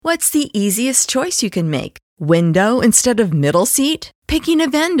What's the easiest choice you can make? Window instead of middle seat? Picking a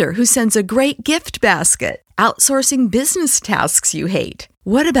vendor who sends a great gift basket? Outsourcing business tasks you hate?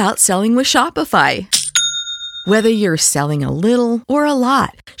 What about selling with Shopify? Whether you're selling a little or a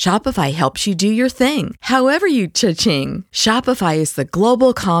lot, Shopify helps you do your thing, however you cha-ching. Shopify is the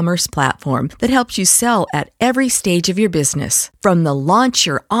global commerce platform that helps you sell at every stage of your business. From the launch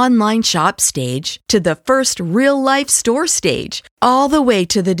your online shop stage to the first real-life store stage, all the way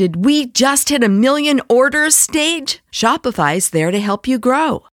to the did we just hit a million orders stage. Shopify's there to help you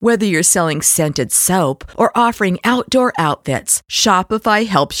grow. Whether you're selling scented soap or offering outdoor outfits, Shopify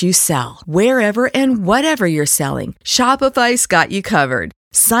helps you sell. Wherever and whatever you're selling, Shopify's got you covered.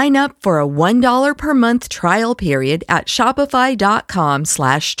 Sign up for a $1 per month trial period at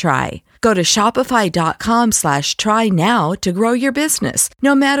shopify.com/try. Go to shopify.com/try now to grow your business,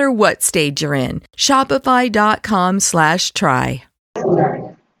 no matter what stage you're in. Shopify.com/try.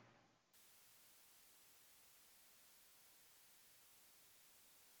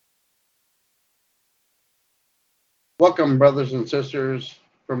 Welcome, brothers and sisters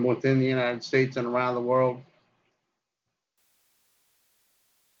from within the United States and around the world.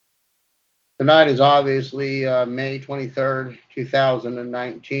 Tonight is obviously May 23rd,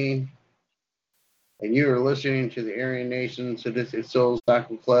 2019, and you are listening to the A.N.S.S.MC Sadistic Soul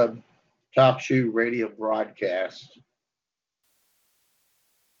Cycle Club Top Shoe Radio broadcast.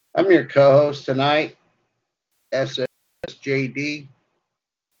 I'm your co-host tonight, SSJD.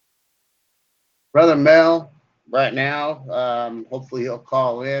 Brother Mel, right now, hopefully he'll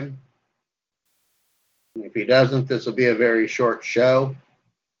call in. If he doesn't, this will be a very short show.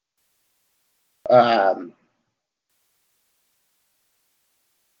 Brother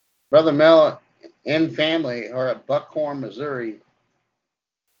Mel and family are at Buckhorn, Missouri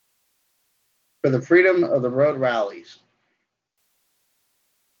for the Freedom of the Road rallies.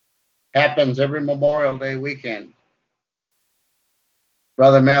 Happens every Memorial Day weekend.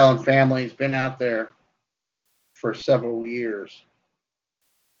 Brother Mel and family has been out there for several years.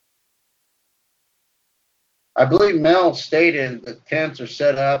 I believe Mel stated the tents are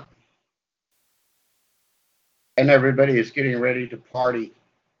set up and everybody is getting ready to party.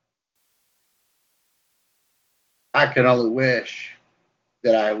 I can only wish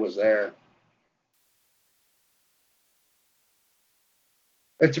that I was there.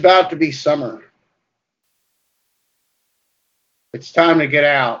 It's about to be summer. It's time to get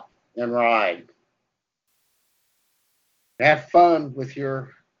out and ride. Have fun with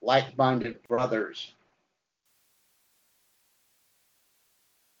your like-minded brothers.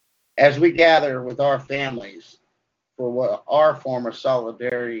 As we gather with our families for what our form of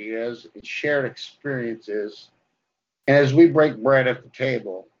solidarity is and shared experiences, and as we break bread at the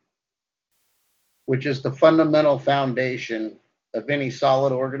table, which is the fundamental foundation of any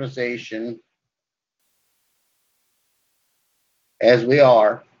solid organization, as we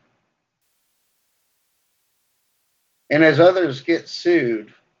are, and as others get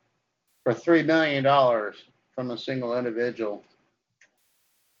sued for $3 million from a single individual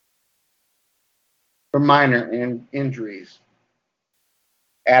for minor injuries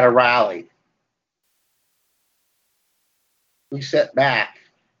at a rally, we sit back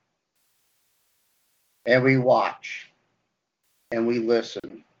and we watch and we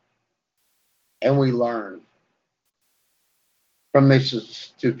listen and we learn from the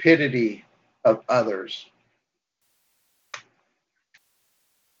stupidity of others.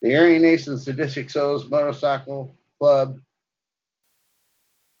 The A.N.S.S.MC Sadistic Souls Motorcycle Club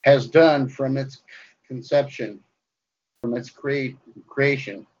has done from its conception, from its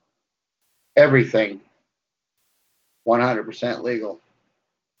creation, everything 100% legal.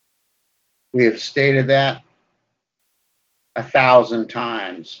 We have stated that 1,000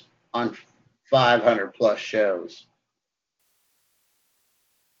 times on 500 plus shows.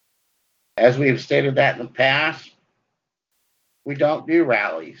 As we have stated that in the past, we don't do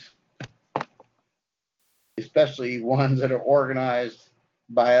rallies, especially ones that are organized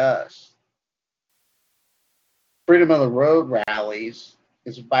by us. Freedom of the Road rallies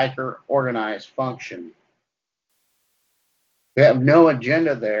is a biker organized function. We have no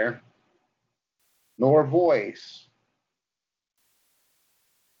agenda there, nor voice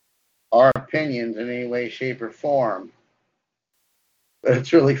our opinions in any way, shape, or form. But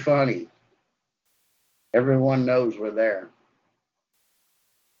it's really funny. Everyone knows we're there.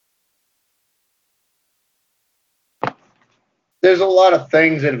 There's a lot of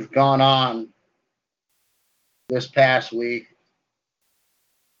things that have gone on this past week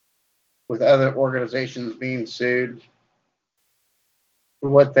with other organizations being sued for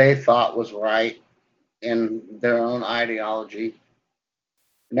what they thought was right in their own ideology.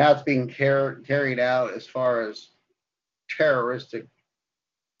 Now it's being carried out as far as terroristic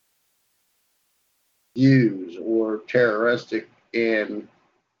views or terroristic in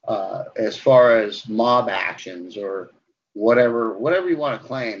as far as mob actions or whatever you want to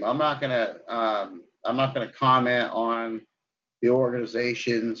claim. I'm not gonna comment on the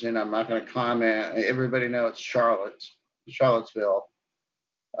organizations, and I'm not gonna comment. Everybody knows it's Charlottesville,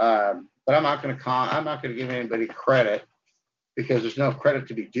 but I'm not gonna give anybody credit because there's no credit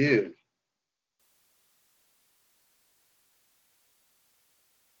to be due.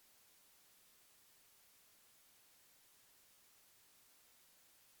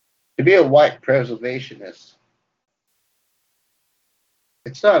 To be a white preservationist,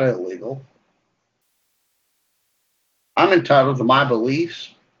 it's not illegal. I'm entitled to my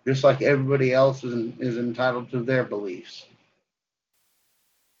beliefs, just like everybody else is entitled to their beliefs.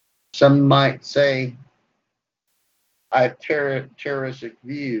 Some might say I have terroristic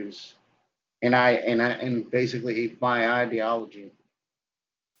views, and basically my ideology.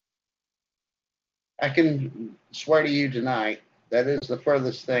 I can swear to you tonight that is the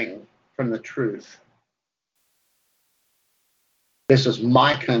furthest thing from the truth. This is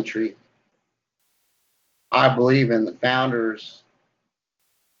my country. I believe in the founders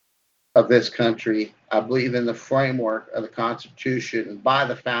of this country. I believe in the framework of the Constitution by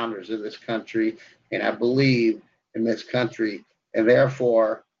the founders of this country, and I believe in this country, and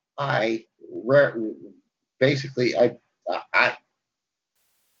therefore I basically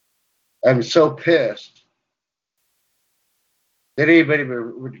I'm so pissed that anybody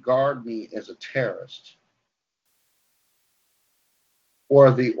would regard me as a terrorist or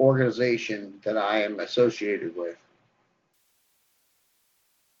the organization that I am associated with.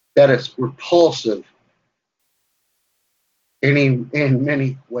 That is repulsive in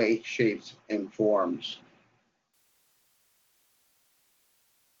many ways, shapes, and forms.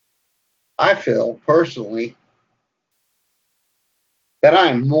 I feel personally that I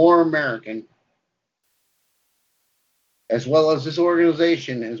am more American, as well as this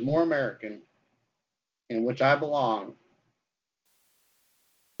organization is more American, in which I belong,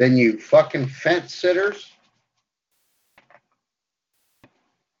 than you fucking fence sitters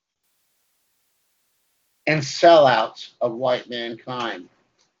and sellouts of white mankind.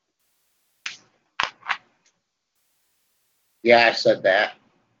 Yeah, I said that.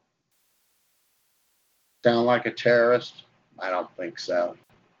 Sound like a terrorist? I don't think so.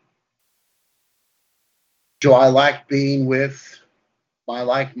 Do I like being with my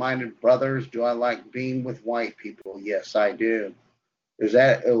like-minded brothers? Do I like being with white people? Yes, I do. Is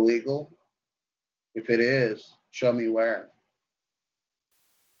that illegal? If it is, show me where.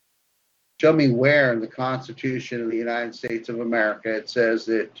 Show me where in the Constitution of the United States of America it says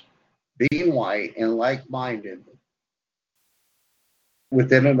that being white and like-minded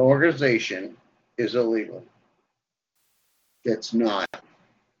within an organization is illegal. It's not.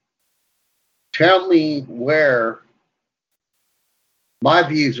 Tell me where my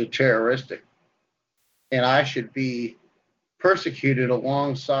views are terroristic and I should be persecuted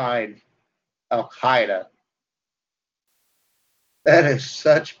alongside Al Qaeda. That is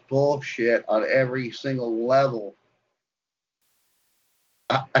such bullshit on every single level.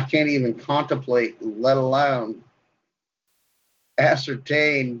 I can't even contemplate, let alone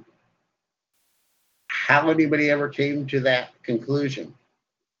ascertain how anybody ever came to that conclusion.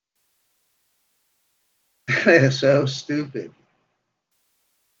 That is so stupid.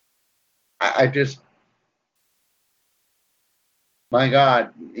 I just, my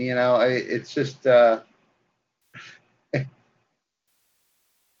God, it's just,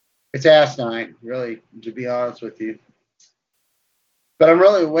 it's asinine, really, to be honest with you. But I'm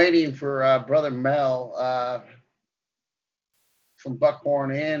really waiting for Brother Mel from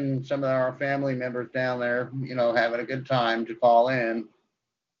Buckhorn and some of our family members down there, having a good time to call in.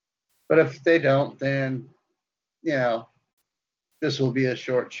 But if they don't, then, this will be a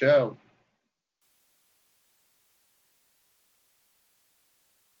short show.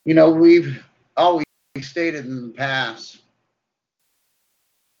 We've always stated in the past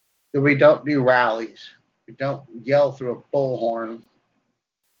that we don't do rallies. We don't yell through a bullhorn.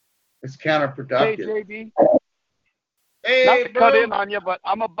 It's counterproductive. Hey, JB. Hey, not to bro. cut in on you, but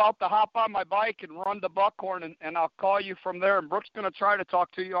I'm about to hop on my bike and run to Buckhorn, and I'll call you from there. And Brooke's going to try to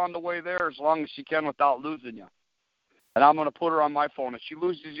talk to you on the way there as long as she can without losing you. And I'm going to put her on my phone. If she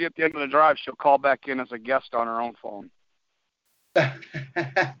loses you at the end of the drive, she'll call back in as a guest on her own phone.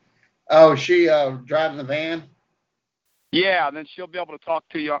 Oh, she driving the van? Yeah, and then she'll be able to talk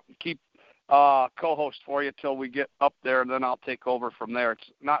to you, keep co-host for you till we get up there, and then I'll take over from there. It's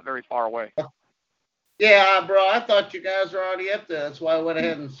not very far away. Yeah, bro, I thought you guys were already up there. That's why I went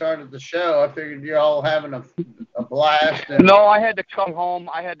ahead and started the show. I figured you're all having a blast. And No, I had to come home.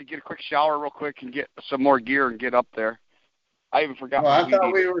 I had to get a quick shower real quick and get some more gear and get up there. I even forgot well, my I weed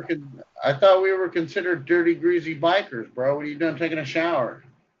thought eater. I thought we were considered dirty, greasy bikers, bro. What are you doing taking a shower?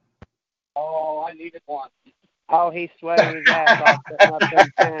 Oh, I needed one. Oh, he's sweating his ass off sitting up there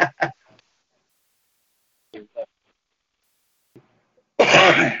in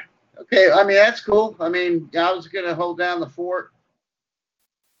tent. Okay, I mean, that's cool. I mean, I was going to hold down the fort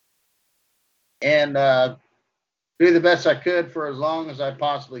and do the best I could for as long as I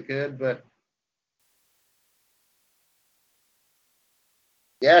possibly could. But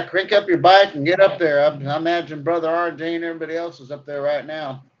yeah, crank up your bike and get up there. I imagine Brother RJ and everybody else is up there right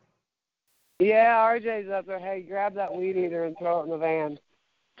now. Yeah, RJ's up there. Hey, grab that weed eater and throw it in the van.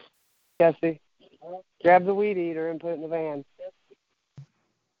 Jesse, grab the weed eater and put it in the van.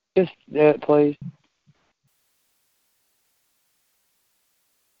 Just do it, please.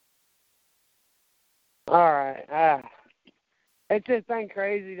 All right. It's just been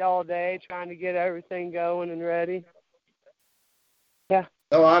crazy all day trying to get everything going and ready. Yeah.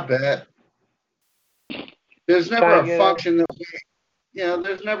 Oh, I bet. There's never a function that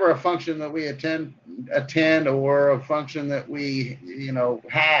there's never a function that we attend or a function that we,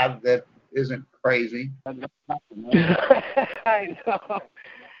 have that isn't crazy. I know.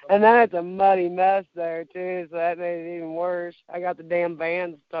 And then it's a muddy mess there, too, so that made it even worse. I got the damn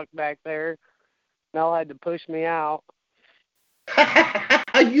van stuck back there. Mel had to push me out.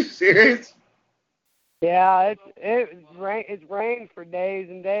 Are you serious? Yeah, it's rained for days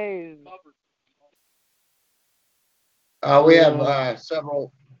and days. We have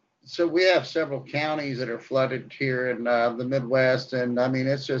several. So we have several counties that are flooded here in the Midwest, and I mean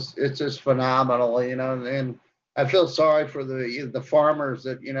it's just phenomenal, And I feel sorry for the farmers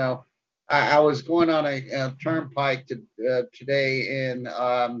that I was going on a turnpike today, and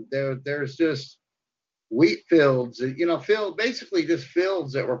there's just wheat fields, basically just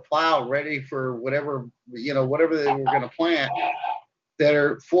fields that were plowed ready for whatever whatever they were going to plant that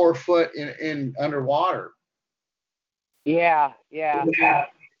are 4 foot in underwater. Yeah.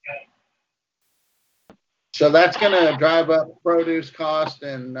 So that's going to drive up produce cost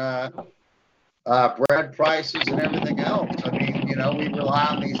and bread prices and everything else. I mean, we rely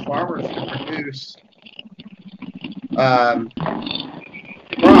on these farmers to produce crops.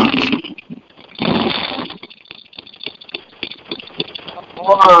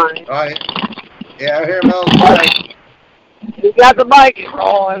 Hold Right? Yeah, I hear Mel's bike. You got the bike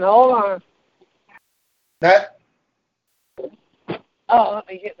rolling. Hold on. That. Oh, let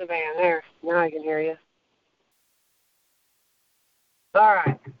me get in the van there. Now I can hear you. All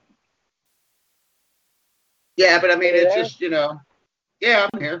right. Yeah, but I mean, it's just, yeah,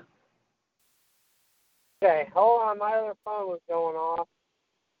 I'm here. Okay, hold on. My other phone was going off.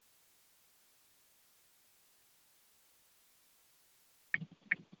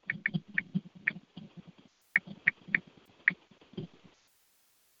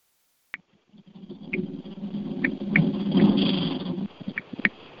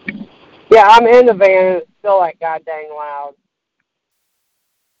 Yeah, I'm in the van and it's still like god dang loud.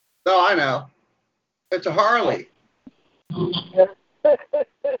 No, I know. It's a Harley. From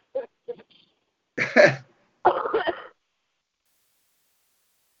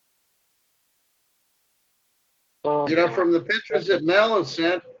the pictures that Mel has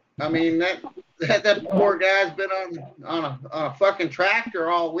sent, I mean that poor guy's been on a fucking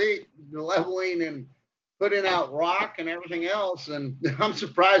tractor all week, leveling and putting out rock and everything else, and I'm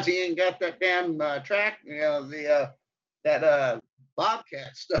surprised he ain't got that damn that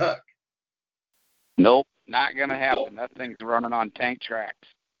Bobcat stuck. Nope, not gonna happen. That thing's running on tank tracks.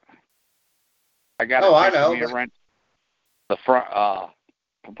 I got I know. Me a wrench. The front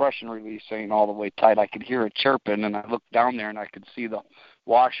compression release ain't all the way tight. I could hear it chirping, and I looked down there and I could see the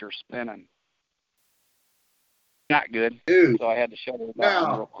washer spinning. Not good. Dude. So I had to shut it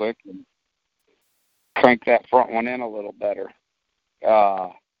down real quick and crank that front one in a little better.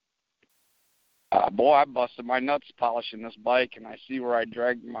 Boy, I busted my nuts polishing this bike, and I see where I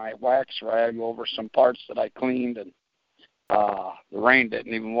dragged my wax rag over some parts that I cleaned, and the rain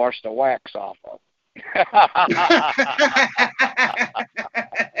didn't even wash the wax off of.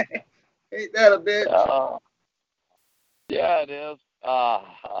 Ain't that a bitch? Yeah, it is.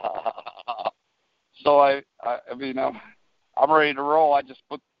 So I mean, I'm ready to roll. I just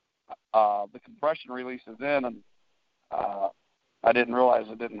put the compression releases in, and I didn't realize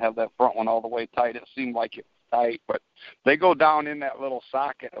I didn't have that front one all the way tight. It seemed like it was tight, but they go down in that little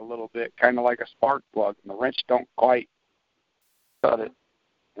socket a little bit, kind of like a spark plug, and the wrench don't quite cut it,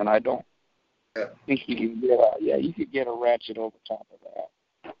 and I don't Yeah. I think you can get you could get a ratchet over top of that.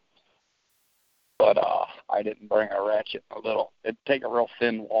 But I didn't bring a ratchet. It'd take a real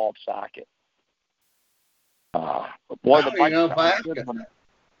thin walled socket. But boy, the bike sounds good.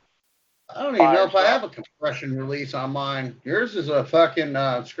 I don't even know if I have a compression release on mine. Yours is a fucking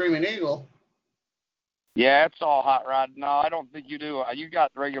Screaming Eagle. Yeah, it's all hot rod. No, I don't think you do. You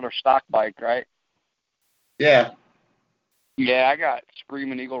got regular stock bike, right? Yeah. Yeah, I got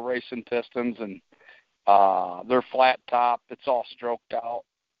Screaming Eagle racing pistons, and they're flat top. It's all stroked out.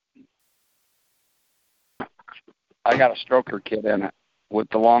 I got a stroker kit in it with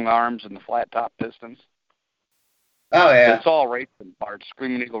the long arms and the flat top pistons. Oh, yeah. It's all racing parts,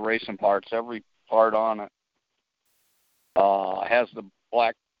 Screaming Eagle racing parts, every part on it. Has the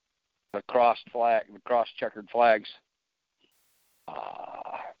cross checkered flags.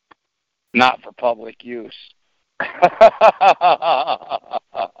 Not for public use.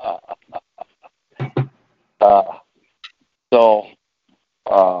 So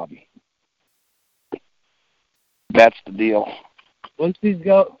that's the deal. Once these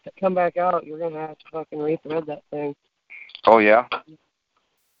come back out, you're gonna have to fucking rethread that thing. Oh yeah.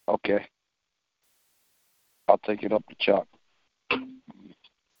 Okay. I'll take it up to Chuck.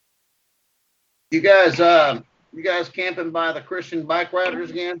 You guys camping by the Christian bike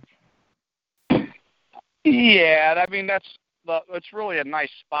riders again? Yeah, I mean it's really a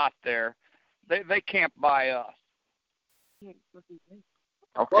nice spot there. They camp by us.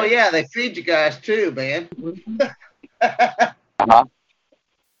 Okay. Well, yeah, they feed you guys too, man. Uh-huh.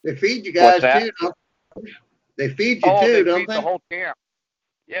 They feed you guys too. They feed you too, don't they? They feed the whole camp.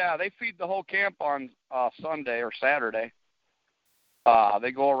 Yeah, they feed the whole camp on Sunday or Saturday.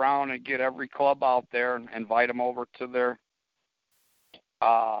 They go around and get every club out there and invite them over to their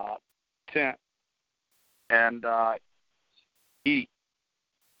tent and eat.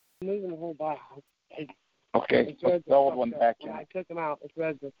 Moving the whole box. Okay, put the old one back in. I took them out. It's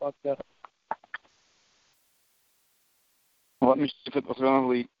red, they're fucked up. Let me see if it was going to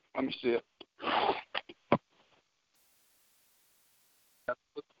leak. Let me see it.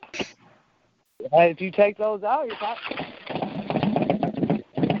 Hey, if you take those out, you're fine.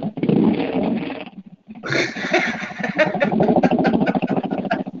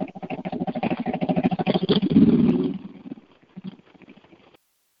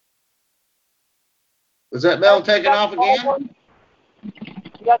 Was that bell taking off again?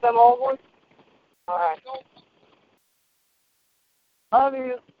 You got them old ones? All right. Love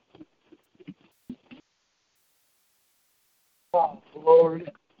you. Oh,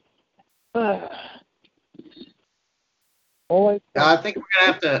 Lord. Always. I think we're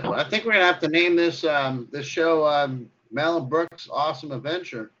gonna have to name this this show Mel and Brooks' Awesome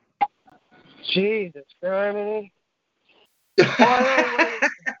Adventure. Jesus Christ.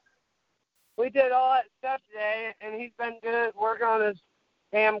 We did all that stuff today, and he's been good working on his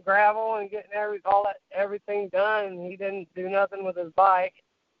damn gravel and getting everything done. And he didn't do nothing with his bike,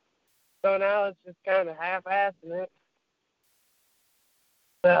 so now it's just kind of half-assing it.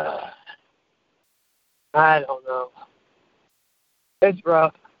 I don't know. It's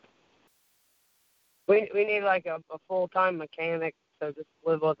rough. We need like a full-time mechanic to just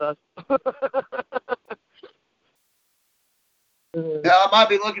live with us. Yeah, I might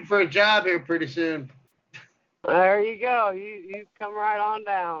be looking for a job here pretty soon. There you go. You come right on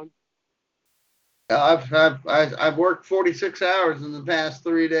down. I've worked 46 hours in the past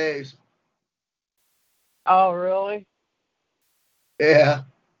 3 days. Oh, really? Yeah.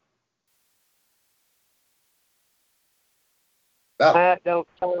 Oh, That don't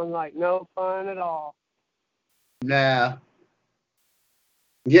sound like no fun at all. nah.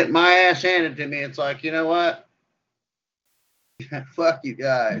 Getting my ass handed to me, it's like, you know what? Fuck you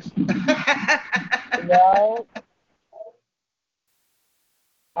guys. No.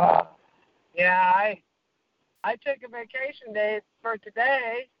 Yeah, I took a vacation day for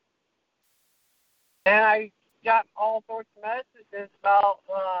today, and I got all sorts of messages about,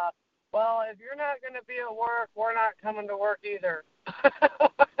 well, if you're not going to be at work, we're not coming to work either.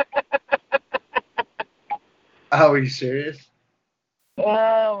 Oh, are you serious?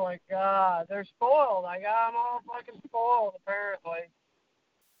 Oh, my God. They're spoiled. I got them all fucking spoiled, apparently.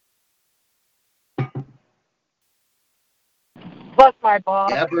 Plus, my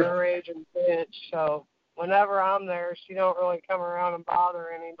boss is a raging bitch, so whenever I'm there, she don't really come around and bother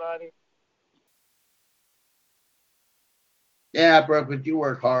anybody. Yeah, Brooke, but you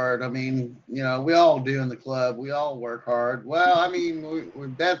work hard. I mean, you know, we all do in the club. We all work hard. Well, I mean,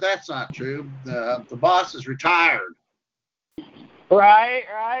 that's not true. The boss is retired. Right,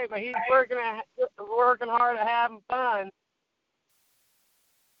 but he's working hard at having fun.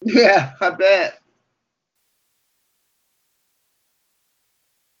 Yeah, I bet.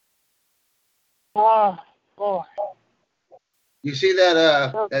 Oh, boy. You see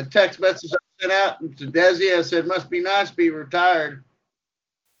that text message I sent out to Desi? I said, must be nice to be retired.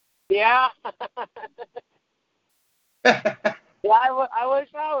 Yeah. I Yeah, I wish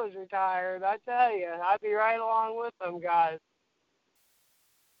I was retired. I tell you, I'd be right along with them guys.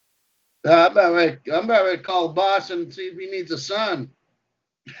 I'm about ready to call the boss and see if he needs a son.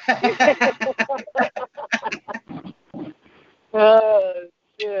 Oh,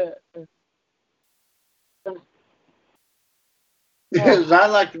 shit. Oh, Because I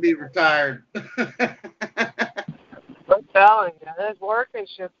like to be retired. I'm telling you, this working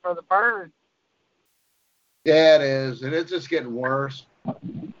shit's for the birds. Yeah, it is, and it's just getting worse.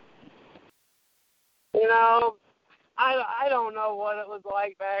 You know, I don't know what it was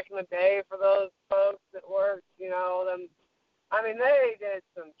like back in the day for those folks that worked. You know, them. I mean, they did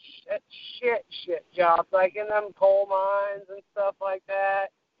some shit jobs, like in them coal mines and stuff like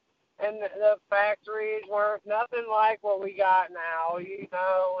that. And the factories weren't nothing like what we got now, you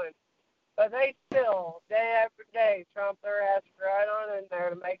know. And but they still, day after day, trump their ass right on in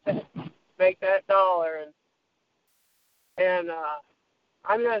there to make that dollar. And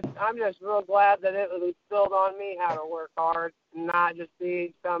I'm just real glad that it was instilled on me how to work hard and not just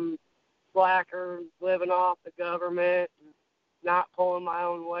be some slacker living off the government and not pulling my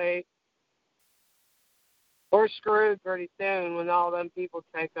own weight. We're screwed pretty soon when all them people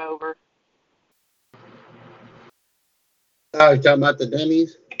take over. Oh, you're talking about the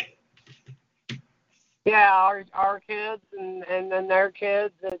Denny's? Yeah, our kids and then their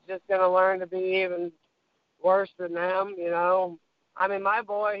kids is just gonna learn to be even worse than them, you know. I mean, my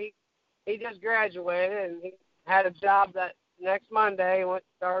boy, he just graduated and he had a job that next Monday and went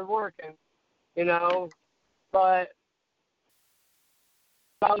started working, you know. But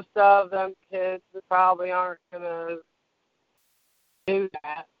most of them kids probably aren't gonna do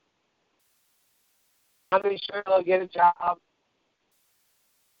that. I mean, sure they'll get a job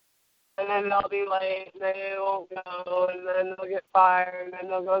and then they'll be late and they won't go and then they'll get fired and then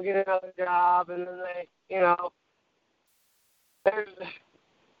they'll go get another job and then they, you know, there's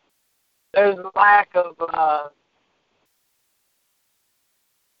a lack of I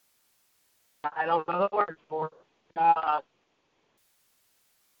don't know the word for it.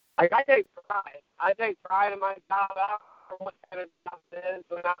 Like I take pride. I take pride in my job. I don't know what kind of job it is,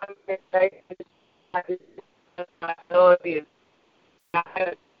 but I'm going to take it. My ability and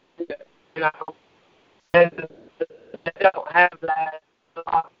I do it, you know. And they don't have that.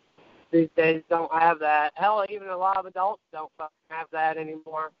 These days don't have that. Hell, even a lot of adults don't fucking have that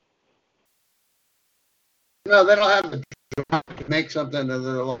anymore. No, they don't have the drive to make something of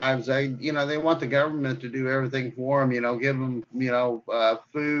their lives. They want the government to do everything for them. Give them,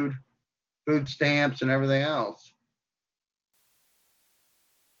 food stamps, and everything else.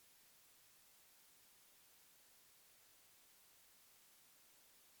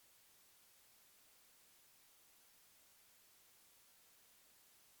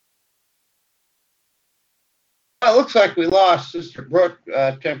 Well, it looks like we lost Sister Brooke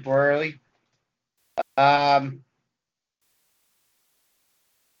temporarily. Um,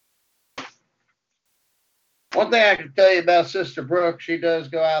 One thing I can tell you about Sister Brooke, she does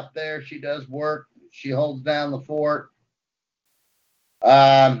go out there. She does work. She holds down the fort.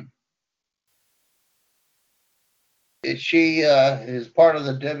 Um, she is part of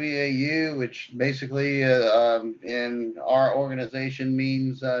the WAU, which basically in our organization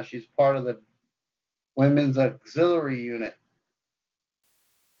means she's part of the Women's Auxiliary Unit.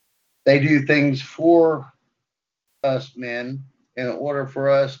 They do things for us men in order for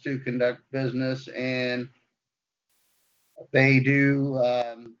us to conduct business, and they do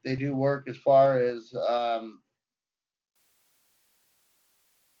work as far as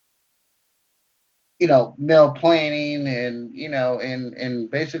meal planning and and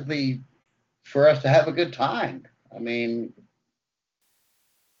basically for us to have a good time. I mean,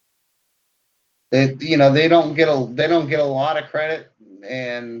 they don't get a lot of credit,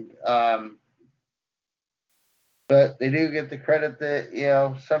 and but they do get the credit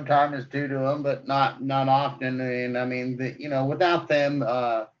that sometimes is due to them, but not often. And I mean, without them,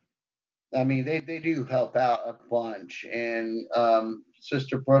 I mean, they do help out a bunch, and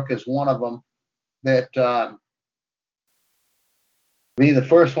Sister Brooke is one of them that be the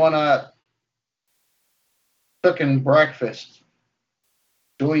first one up, cooking breakfast,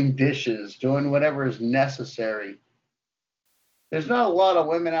 doing dishes, doing whatever is necessary. There's not a lot of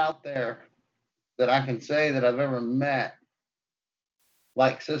women out there that I can say that I've ever met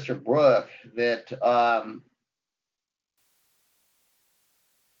like Sister Brooke that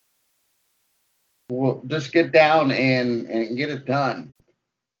we'll just get down and get it done.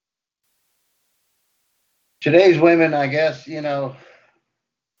 Today's women, I guess,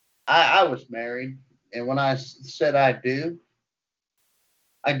 I was married, and when I said I did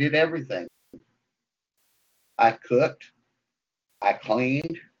everything. I cooked, I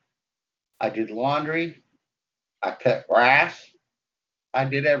cleaned, I did laundry, I cut grass, I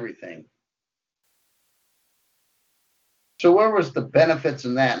did everything. So where was the benefits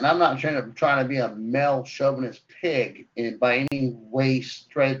in that? And I'm not trying to be a male chauvinist pig by any way,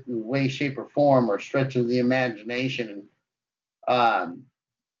 shape, or form, or stretch of the imagination.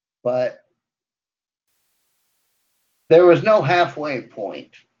 But there was no halfway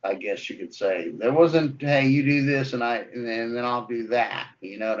point, I guess you could say. There wasn't, hey, you do this and then I'll do that.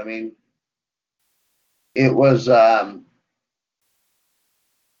 You know what I mean? It was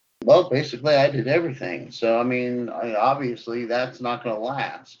well, basically, I did everything. So, I mean, obviously, that's not going to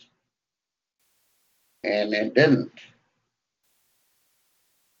last. And it didn't.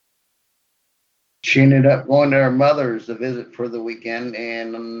 She ended up going to her mother's to visit for the weekend,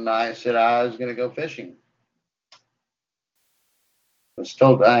 and I said I was going to go fishing. I was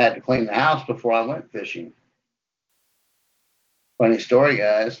told I had to clean the house before I went fishing. Funny story,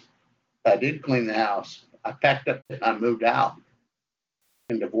 guys. I did clean the house. I packed up and I moved out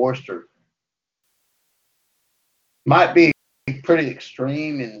and divorced her. Might be pretty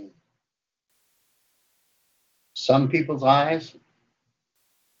extreme in some people's eyes,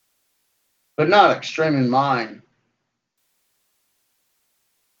 but not extreme in mine.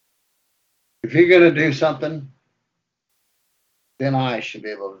 If you're going to do something, then I should be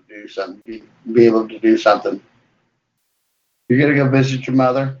able to do something. Be able to do something. If you're going to go visit your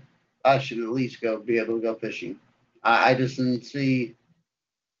mother, I should at least be able to go fishing. I just didn't see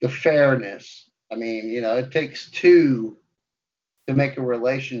the fairness. I mean, it takes two to make a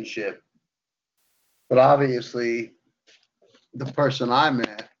relationship. But obviously, the person I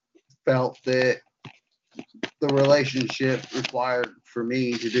met felt that the relationship required for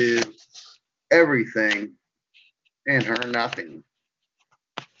me to do everything and her nothing.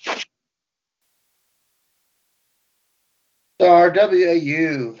 So our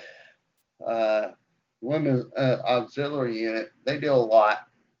WAU, Women's Auxiliary Unit, they do a lot.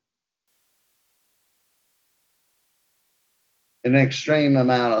 An extreme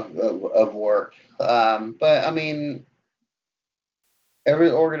amount of work. But I mean,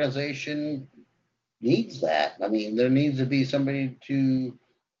 every organization needs that. I mean, there needs to be somebody to,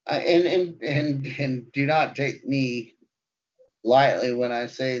 and do not take me lightly when I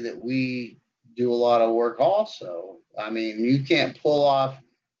say that we do a lot of work also. I mean, you can't pull off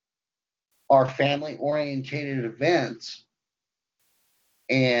our family orientated events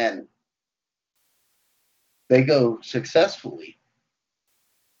and they go successfully.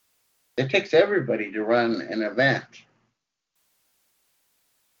 It takes everybody to run an event.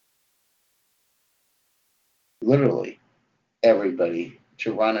 Literally everybody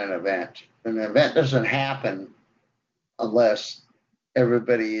to run an event. An event doesn't happen unless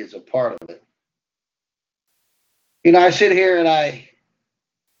everybody is a part of it. I sit here and I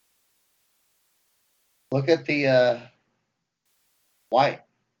look at the white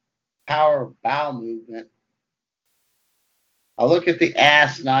power bowel movement. I look at the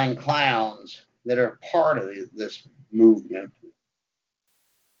asinine clowns that are part of this movement.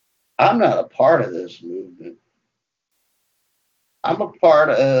 I'm not a part of this movement. I'm a part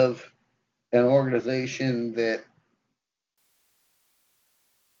of an organization that,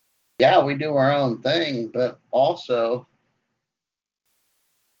 yeah, we do our own thing, but also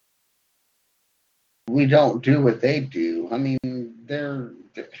we don't do what they do. I mean, there's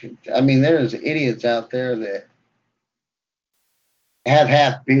idiots out there that have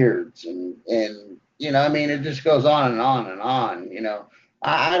half beards and it just goes on and on and on.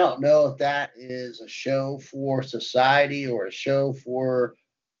 I don't know if that is a show for society or a show for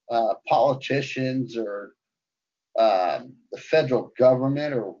politicians or the federal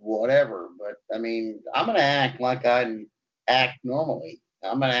government or whatever. But I mean, I'm going to act like I act normally.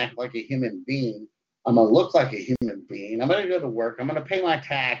 I'm going to act like a human being. I'm going to look like a human being. I'm going to go to work. I'm going to pay my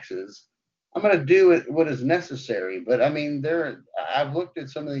taxes. I'm going to do what is necessary. But I mean, I've looked at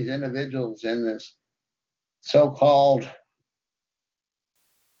some of these individuals in this so-called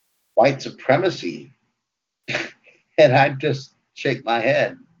white supremacy, and I just shake my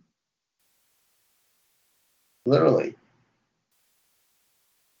head. Literally.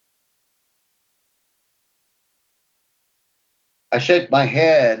 I shake my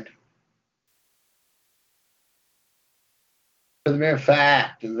head for the mere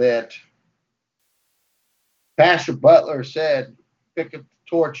fact that Pastor Butler said, pick up the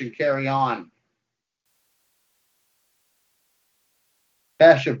torch and carry on.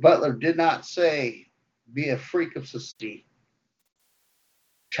 Pastor Butler did not say be a freak of society,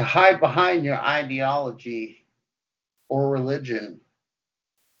 to hide behind your ideology or religion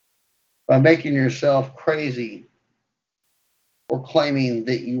by making yourself crazy or claiming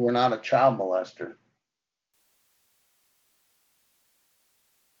that you were not a child molester.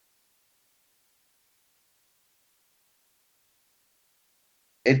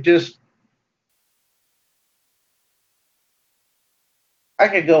 It just, I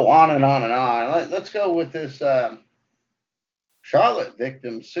could go on and on and on. Let's go with this Charlotte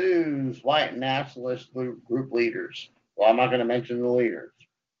victim sues white nationalist group leaders. Well, I'm not going to mention the leaders.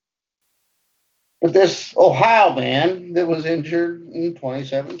 But this Ohio man that was injured in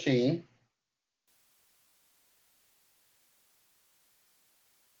 2017.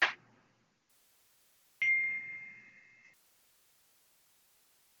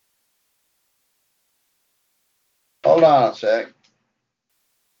 Hold on a sec.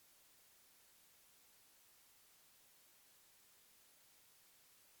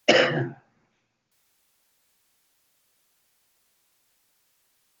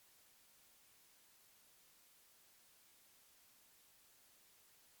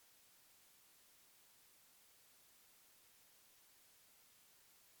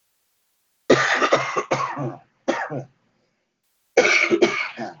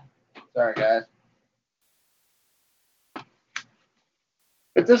 Sorry, guys.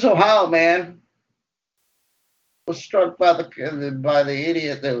 But this Ohio man was struck by the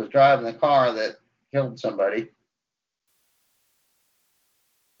idiot that was driving the car that killed somebody.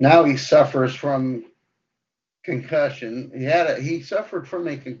 Now he suffers from concussion. He suffered from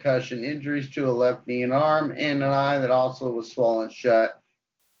a concussion, injuries to a left knee and arm, and an eye that also was swollen shut.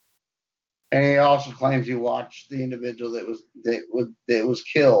 And he also claims he watched the individual that was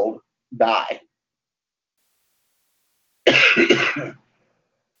killed die.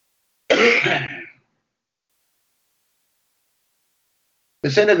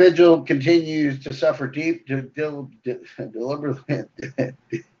 This individual continues to suffer deep, deliberately.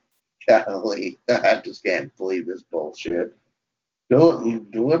 Golly, I just can't believe this bullshit.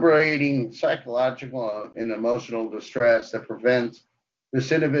 Deliberating psychological and emotional distress that prevents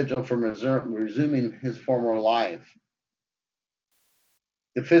this individual from resuming his former life.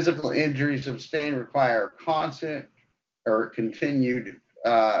 The physical injuries sustained require constant or continued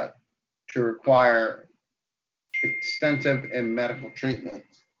to require extensive and medical treatment.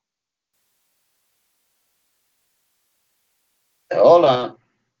 Hold on.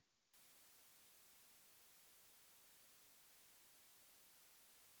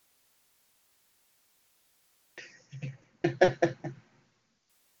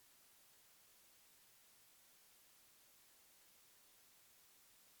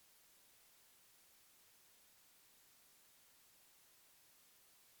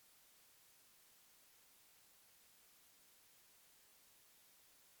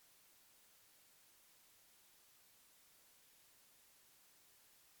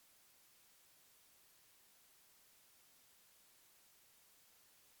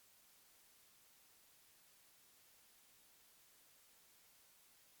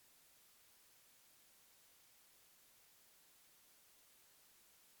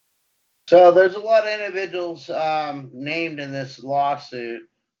 So there's a lot of individuals named in this lawsuit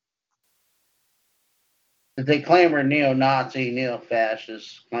that they claim are neo-Nazi,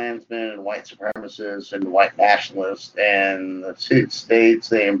 neo-fascist, Klansmen, and white supremacists, and white nationalists. And the suit states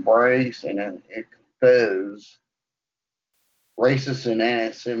they embrace and expose racist and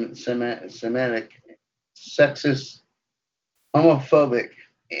anti-Semitic, sexist, homophobic,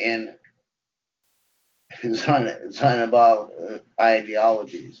 and xenophobic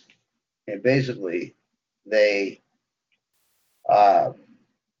ideologies. And basically, they are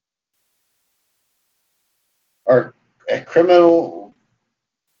a criminal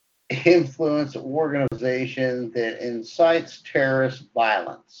influence organization that incites terrorist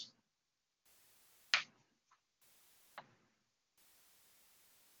violence.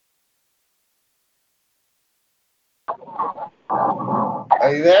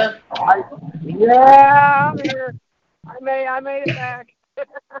 Are you there? Yeah, I'm here. I made it back.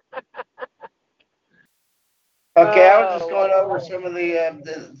 Okay, I was just going over some of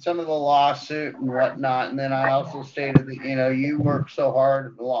the lawsuit and whatnot, and then I also stated that you work so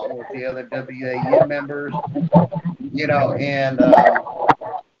hard along with the other WAU members, and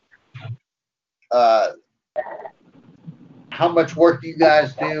how much work you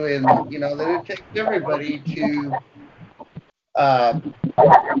guys do, and that it takes everybody to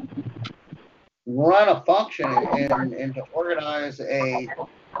run a function and to organize a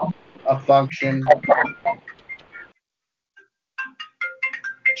function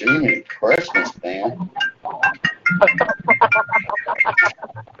Jiminy Christmas, man.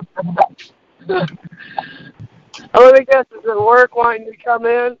 I think guess is at work wanting to come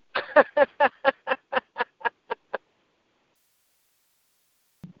in.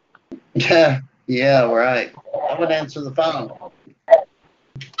 Yeah, right. I would answer the phone.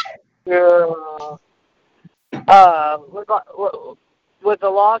 With the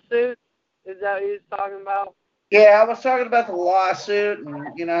lawsuit, is that what he was talking about? Yeah, I was talking about the lawsuit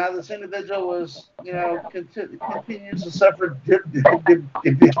and, how this individual was, continues to suffer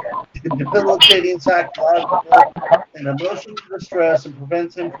debilitating psychological and emotional distress and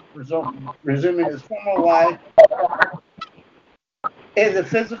prevents him from resuming his former life and the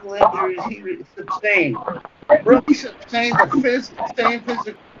physical injuries he sustained. Really sustained the same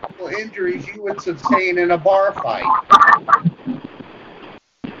physical injuries you would sustain in a bar fight.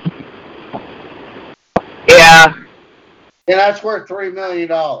 Yeah. And that's worth $3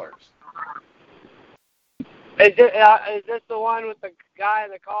 million. Is this the one with the guy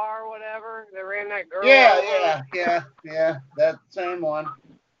in the car or whatever that ran that girl over? Yeah, that same one.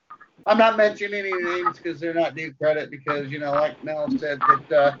 I'm not mentioning any names because they're not due credit because, like Mel said,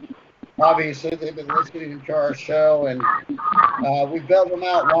 that obviously they've been listening to our show and we bailed them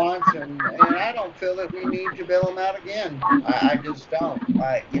out once and I don't feel that we need to bail them out again. I just don't.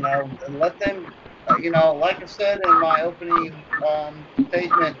 Let them, like I said in my opening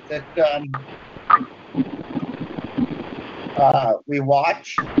statement that we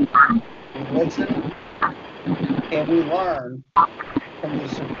watch, we listen, and we learn from the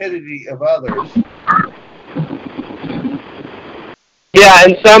stupidity of others. Yeah,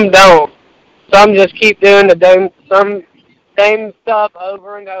 and some don't. Some just keep doing some same stuff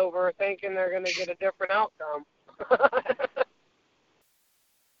over and over, thinking they're going to get a different outcome.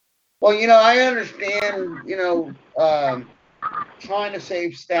 Well, I understand, trying to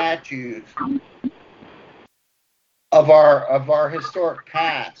save statues of our historic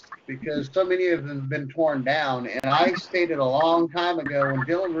past because so many of them have been torn down. And I stated a long time ago when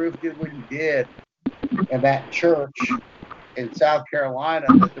Dylan Roof did what he did in that church in South Carolina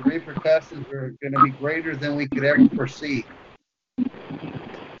that the repercussions were going to be greater than we could ever foresee.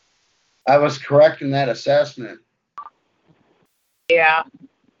 I was correct in that assessment. Yeah.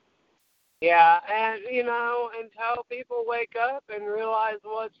 Yeah, and, until people wake up and realize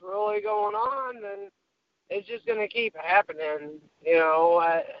what's really going on, then it's just going to keep happening.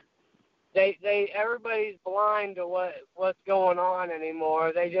 Everybody's blind to what's going on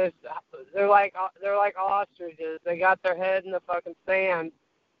anymore. They're like ostriches. They got their head in the fucking sand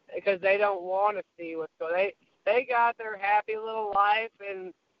because they don't want to see what's going on. They got their happy little life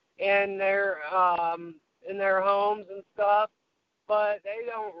in their homes and stuff, but they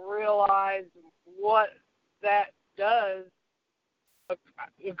don't realize what that does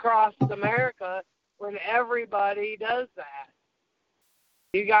across America when everybody does that.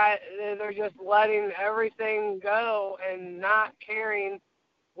 They're just letting everything go and not caring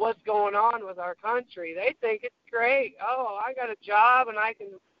what's going on with our country. They think it's great. Oh, I got a job and I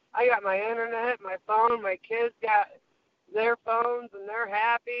got my internet, my phone, my kids got their phones and they're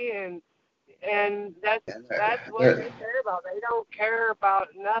happy and that's what they care about. They don't care about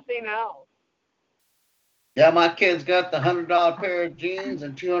nothing else. Yeah, my kids got the $100 pair of jeans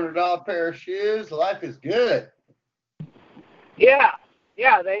and $200 pair of shoes. Life is good. Yeah,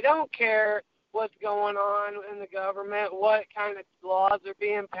 they don't care what's going on in the government, what kind of laws are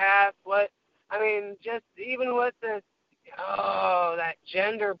being passed, just even with this, that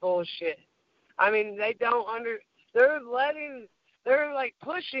gender bullshit. They're like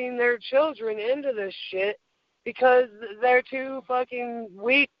pushing their children into this shit because they're too fucking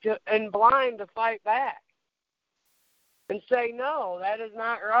weak and blind to fight back and say, no, that is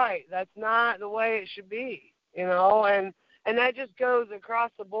not right. That's not the way it should be, and that just goes across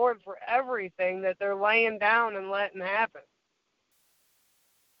the board for everything that they're laying down and letting happen.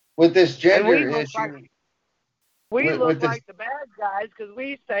 With this gender issue. We look like the bad guys because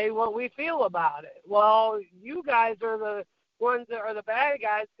we say what we feel about it. Well, you guys are the ones that are the bad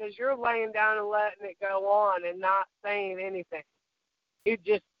guys because you're laying down and letting it go on and not saying anything. You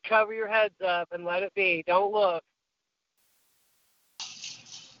just cover your heads up and let it be. Don't look.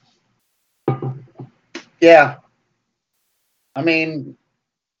 Yeah.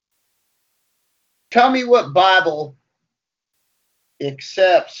 Tell me what Bible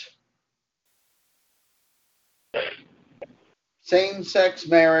accepts same-sex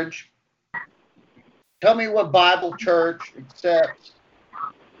marriage. Tell me what Bible church accepts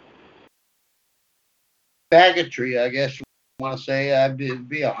bigotry, I guess you want to say. It'd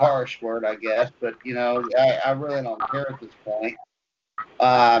be a harsh word, I guess, but, I really don't care at this point.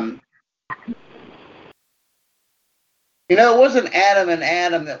 You know, it wasn't Adam and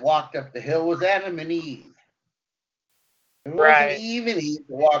Adam that walked up the hill. It was Adam and Eve. It wasn't Eve and Eve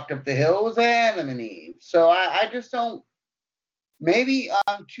that walked up the hill. It was Adam and Eve. So I just don't. Maybe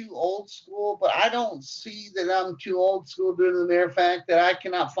I'm too old school, but I don't see that I'm too old school due to the mere fact that I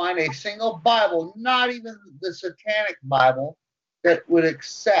cannot find a single Bible, not even the Satanic Bible, that would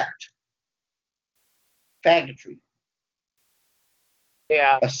accept faggotry.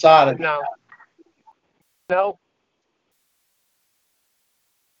 Yeah. A sodomy. No.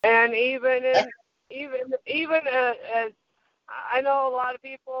 And even as I know a lot of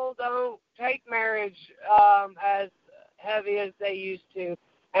people don't take marriage as heavy as they used to,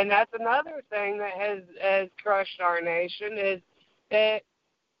 and that's another thing that has crushed our nation, is that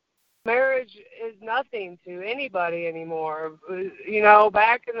marriage is nothing to anybody anymore. You know,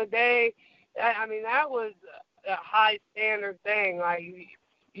 back in the day, I mean, that was a high standard thing. Like,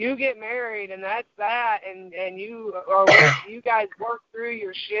 you get married and that's that, and you guys work through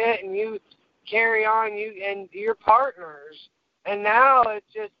your shit and you carry on, you and your partners. And now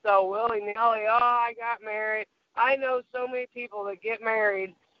it's just so willy-nilly. Oh, I got married. I know so many people that get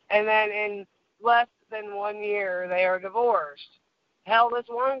married and then in less than 1 year they are divorced. Hell, this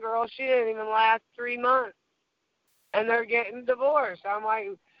one girl, she didn't even last 3 months, and they're getting divorced. I'm like,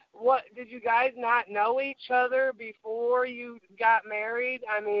 what, did you guys not know each other before you got married?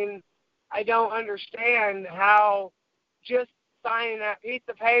 I mean, I don't understand how just signing that piece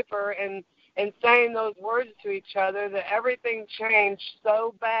of paper and saying those words to each other, that everything changed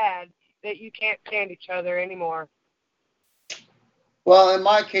so bad that you can't stand each other anymore. Well, in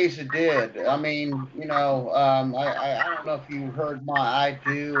my case, it did. I mean, you know, I don't know if you heard my I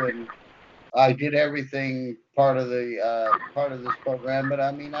do, and I did everything part of this program, but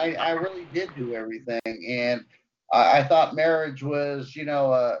I mean, I really did do everything, and I thought marriage was, you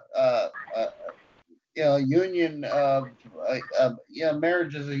know, a union of,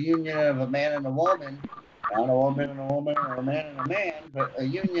 marriage is a union of a man and a woman, not a woman and a woman or a man and a man, but a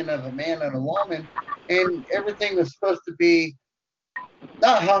union of a man and a woman, and everything was supposed to be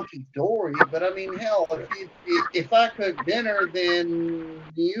not hunky-dory, but I mean, hell, if I cook dinner, then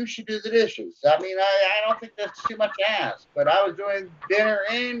you should do the dishes. I mean, I don't think that's too much ask, but I was doing dinner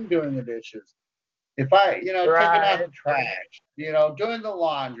and doing the dishes. If I, taking out the trash, doing the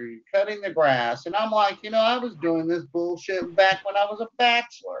laundry, cutting the grass, and I'm like, I was doing this bullshit back when I was a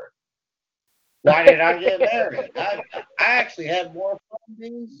bachelor. Why did I get married? I actually had more fun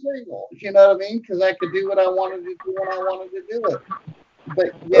being single. You know what I mean? Because I could do what I wanted to do when I wanted to do it.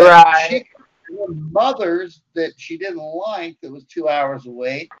 But yet she had mothers that she didn't like that was 2 hours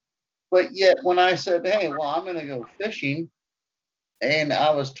away. But yet when I said, hey, well, I'm going to go fishing, and I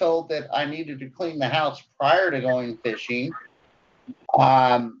was told that I needed to clean the house prior to going fishing,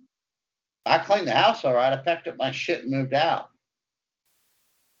 I cleaned the house all right. I packed up my shit and moved out.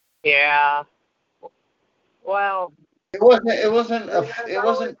 Yeah. Well, there was no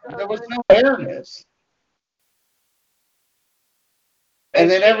fairness. And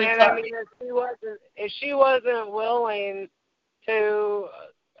then every time, I mean, if she wasn't willing to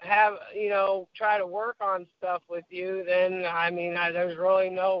have, try to work on stuff with you, then I mean, there's really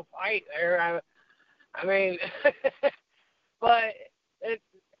no fight there. I mean, but it's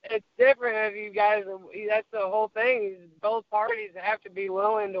different if you guys. That's the whole thing. Both parties have to be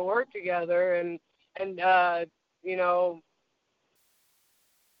willing to work together and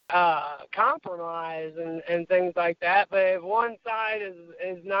compromise and things like that. But if one side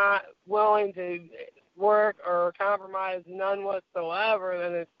is not willing to work or compromise none whatsoever,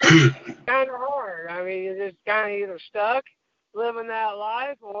 then it's kind of hard. I mean, you're just kind of either stuck living that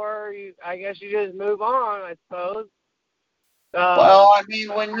life, or I guess you just move on, I suppose. Well, I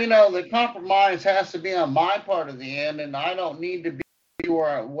mean, when the compromise has to be on my part of the end, and I don't need to be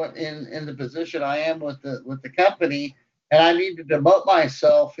in the position I am with the company, and I need to demote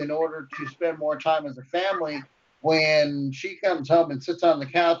myself in order to spend more time as a family. When she comes home and sits on the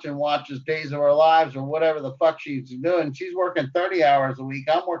couch and watches Days of Our Lives or whatever the fuck she's doing, she's working 30 hours a week.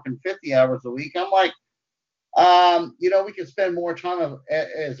 I'm working 50 hours a week. I'm like, we could spend more time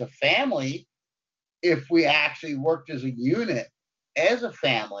as a family if we actually worked as a unit, as a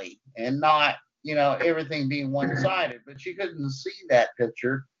family, and not, everything being one-sided. But she couldn't see that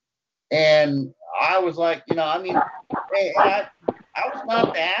picture. And I was like, I mean, I was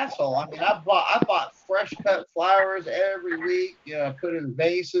not the asshole. I mean, I bought fresh cut flowers every week, put in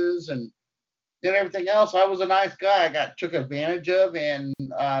vases and did everything else. I was a nice guy. I took advantage of, and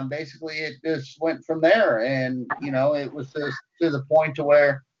basically it just went from there. And, it was just to the point to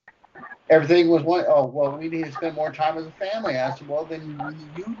where everything was one. Oh, well, we need to spend more time as a family. I said, well, then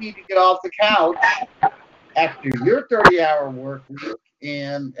you need to get off the couch after your 30-hour work week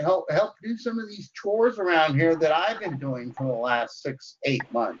and help do some of these chores around here that I've been doing for the last 6-8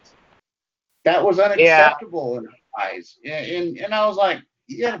 months. That was unacceptable in my eyes. And I was like,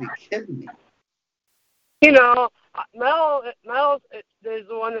 you got to be kidding me. You know, Mel is the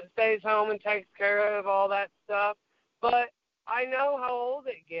one that stays home and takes care of all that stuff. But I know how old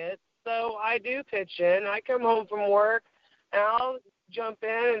it gets, so I do pitch in. I come home from work, and I'll jump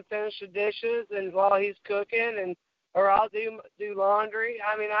in and finish the dishes, and while he's cooking, or I'll do laundry.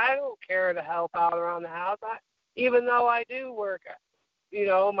 I mean, I don't care to help out around the house, even though I do work, you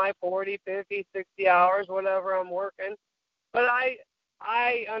know, my 40, 50, 60 hours, whatever I'm working. But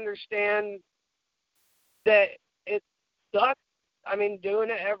I understand that it sucks. I mean,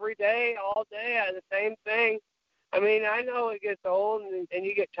 doing it every day, all day, the same thing. I mean, I know it gets old and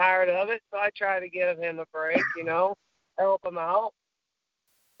you get tired of it, so I try to give him a break, you know, help him out.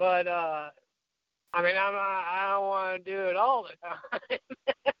 But, I mean, I don't want to do it all the time.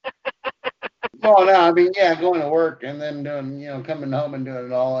 Well, no, I mean, yeah, going to work and then doing, you know, coming home and doing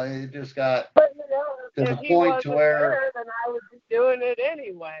it all, it just got to the point to where. There, then I would be doing it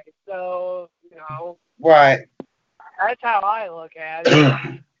anyway. So, you know. Right. That's how I look at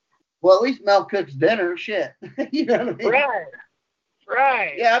it. Well, at least Mel cooks dinner. Shit. You know what I mean?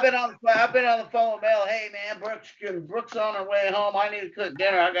 Right. Yeah, I've been on the phone with Mel. Hey, man, Brooks on her way home. I need to cook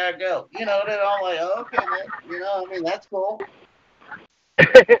dinner. I gotta go. You know, they're all like, oh, okay, man. You know, I mean, that's cool.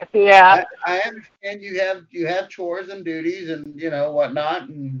 Yeah. I understand you have chores and duties and, you know, whatnot,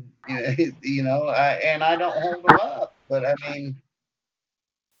 and you know, and I don't hold them up, but I mean,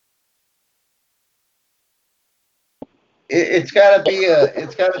 it's got to be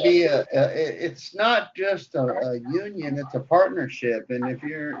it's not just a union, it's a partnership, and if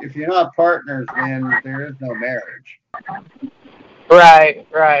you're not partners, then there is no marriage. Right.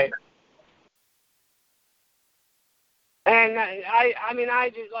 And I mean, I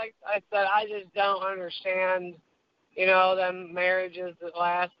just, like I said, I just don't understand, you know, them marriages that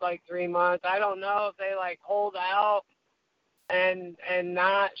last like 3 months. I don't know if they like hold out and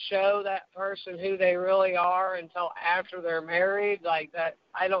not show that person who they really are until after they're married, like that.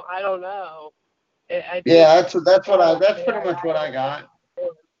 I don't know. Yeah, that's pretty much what I got.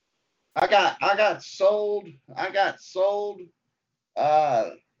 I got sold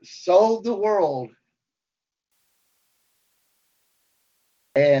the world,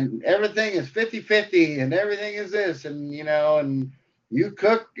 and everything is 50-50, and everything is this, and you know, and you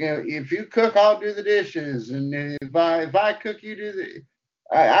cook, you know, if you cook, I'll do the dishes, and if I cook, you do the.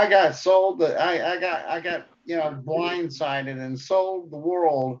 I got sold I got you know, blindsided and sold the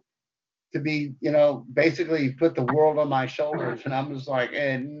world to be, you know, basically put the world on my shoulders, and I'm just like,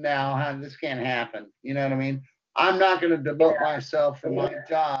 no, this can't happen. You know what I mean? I'm not going to devote myself for my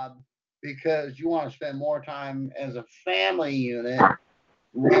job because you want to spend more time as a family unit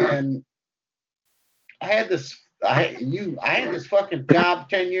when I had this fucking job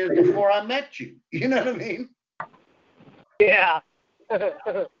 10 years before I met you. You know what I mean? Yeah.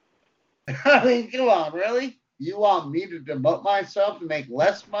 I mean, come on, really? You want me to devote myself to make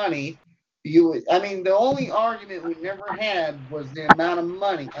less money? I mean, the only argument we never had was the amount of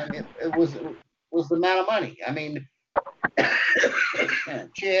money. I mean, it was the amount of money. I mean,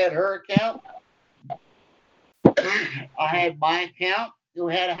 she had her account. I had my account. You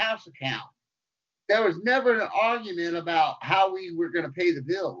had a house account. There was never an argument about how we were going to pay the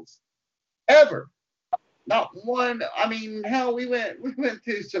bills, ever. Not one. I mean, hell, we went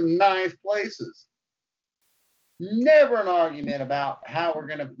to some nice places. Never an argument about how we're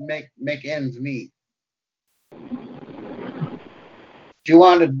going to make ends meet. You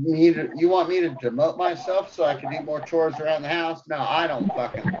want me to demote myself so I can do more chores around the house? No, I don't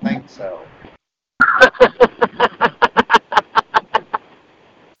fucking think so.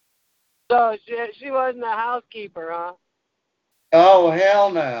 So she wasn't a housekeeper, huh? Oh,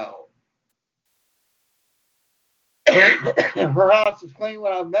 hell no. Her house was clean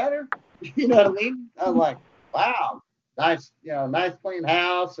when I met her. You know what I mean? I was like, wow, nice, you know, nice clean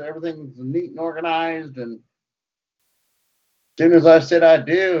house. Everything's neat and organized. And as soon as I said I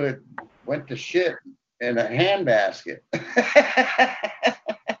do, it went to shit in a handbasket.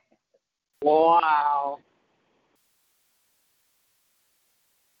 Wow.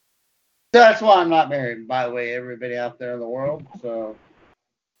 That's why I'm not married, by the way, everybody out there in the world. So,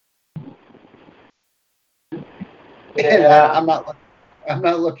 Yeah. I'm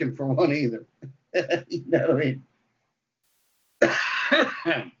not looking for one either. You know what I mean?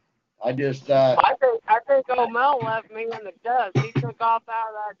 I just I think old Mel left me in the dust. He took off out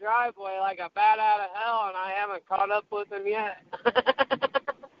of that driveway like a bat out of hell, and I haven't caught up with him yet.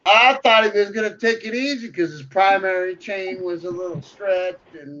 I thought he was gonna take it easy because his primary chain was a little stretched,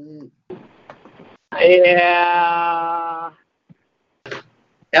 and yeah.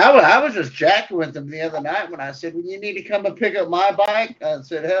 I was just jacking with him the other night when I said, "Well, you need to come and pick up my bike." I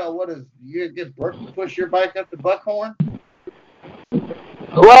said, "Hell, what is you gonna get Brooke to push your bike up to Buckhorn?"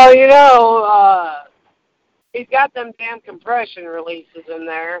 Well, you know, he's got them damn compression releases in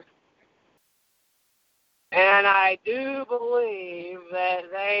there. And I do believe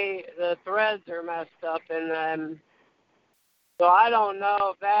that the threads are messed up in them. So I don't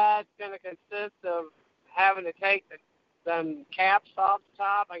know if that's going to consist of having to take them caps off the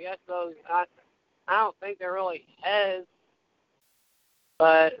top. I guess those, I don't think they're really heads,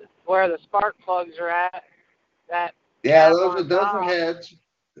 but where the spark plugs are at, that Yeah, cap those on are top. heads.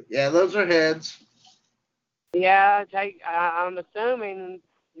 Yeah, those are heads. Yeah, I'm assuming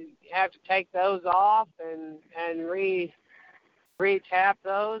you have to take those off and re-tap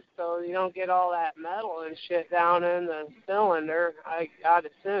those so you don't get all that metal and shit down in the cylinder, I'd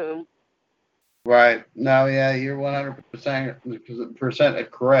assume. Right. No, yeah, you're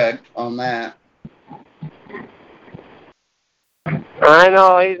 100% correct on that. I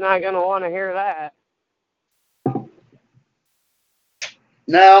know he's not going to want to hear that.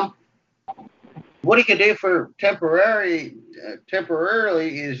 Now, what he can do for temporarily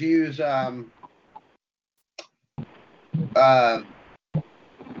is use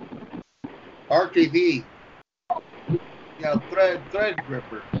RTV, thread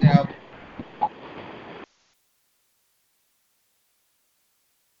gripper,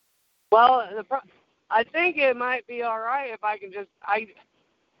 Well, I think it might be all right if I can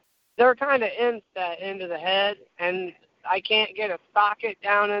they're kind of inset into the head, and I can't get a socket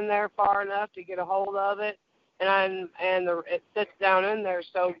down in there far enough to get a hold of it, and it sits down in there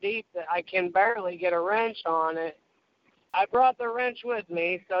so deep that I can barely get a wrench on it. I brought the wrench with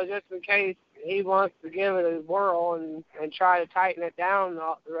me, so just in case he wants to give it a whirl and try to tighten it down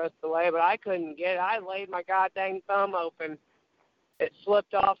the rest of the way, but I couldn't get it. I laid my goddamn thumb open. It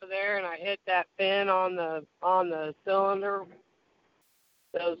slipped off of there, and I hit that fin on the cylinder.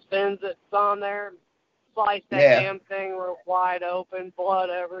 Those fins that's on there, sliced that damn thing wide open, blood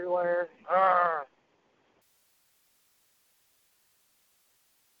everywhere. Urgh.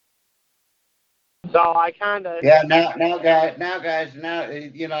 So I kind of now guys,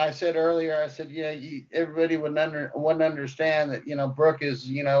 I said earlier, everybody wouldn't understand that Brooke is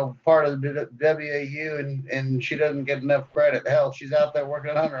part of the WAU and she doesn't get enough credit. Hell, she's out there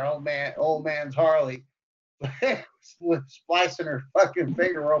working on her old man's Harley, with splicing her fucking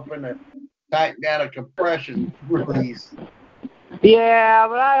finger open to tighten down a compression release. Yeah,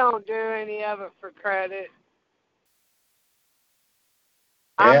 but I don't do any of it for credit.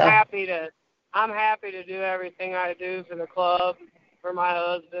 I'm happy to do everything I do for the club, for my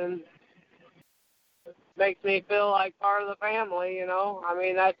husband. It makes me feel like part of the family, I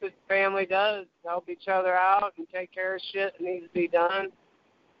mean, that's what family does, help each other out and take care of shit that needs to be done.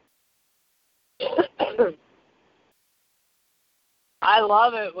 I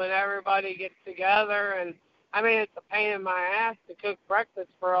love it when everybody gets together, and I mean, it's a pain in my ass to cook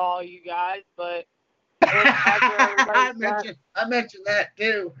breakfast for all you guys, but I mentioned that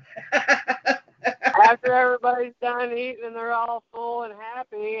too. After everybody's done eating and they're all full and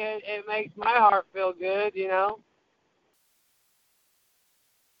happy, it makes my heart feel good,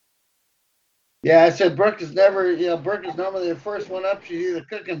 Yeah, I said Brooke is normally the first one up. She's either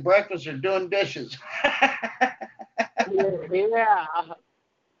cooking breakfast or doing dishes. Yeah.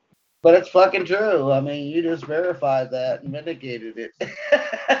 But it's fucking true. I mean, you just verified that and mitigated it.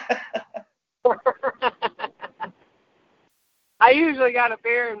 I usually got a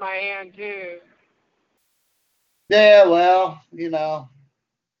beer in my hand, too. Yeah, well, we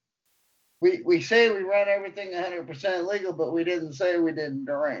say we run everything 100% legal, but we didn't say we didn't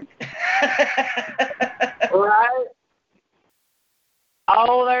drink. Right?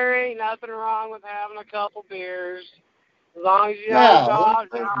 Oh, there ain't nothing wrong with having a couple beers. As long as you don't go out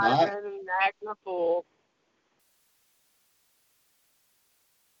driving and acting a fool.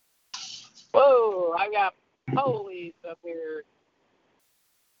 Whoa, I got police up here.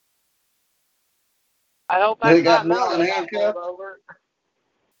 I hope that's not Mel that got pulled over.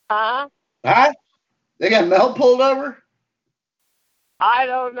 Huh? Huh? They got Mel pulled over? I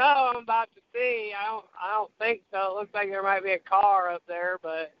don't know. I'm about to see. I don't think so. It looks like there might be a car up there,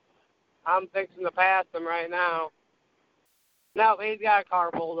 but I'm fixing to pass them right now. No, he's got a car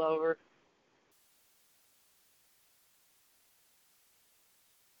pulled over.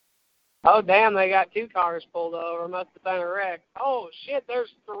 Oh, damn, they got 2 cars pulled over. Must have been a wreck. Oh, shit,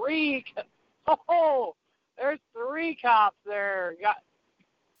 there's 3. Oh, there's 3 cops there.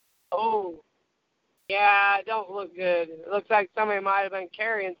 Oh, yeah, it don't look good. It looks like somebody might have been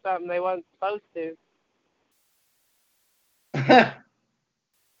carrying something they wasn't supposed to.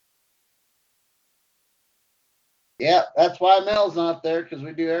 Yeah, that's why Mel's not there, because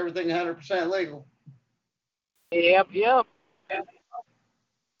we do everything 100% legal. Yep.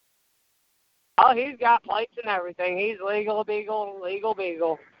 Oh, he's got plates and everything. He's legal beagle.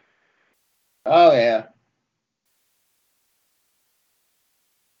 Oh, yeah.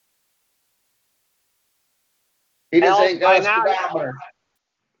 He just ain't got a speedometer.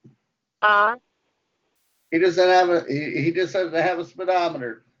 He doesn't have he just doesn't have a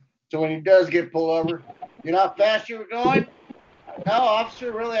speedometer. So when he does get pulled over, you know how fast you were going? No,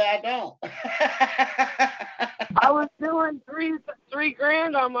 officer, really, I don't. I was doing three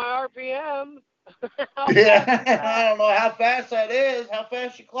grand on my RPM. Yeah, I don't know how fast that is. How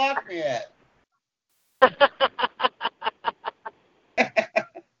fast you clocked me at?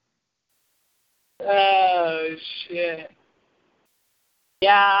 Oh, shit.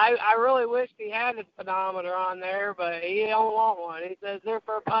 Yeah, I really wish he had a speedometer on there, but he don't want one. He says they're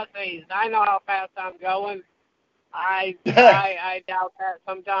for pussies. I know how fast I'm going. I doubt that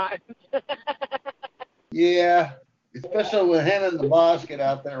sometimes. Yeah, especially when him and the boss get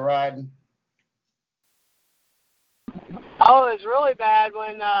out there riding. Oh, it's really bad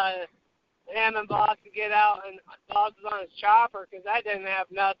when him and boss would get out and boss was on his chopper, because that didn't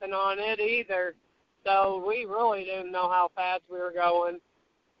have nothing on it either. So we really didn't know how fast we were going.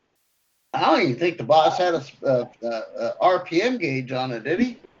 I don't even think the boss had a RPM gauge on it, did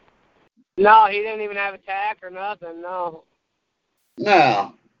he? No, he didn't even have a tack or nothing, no.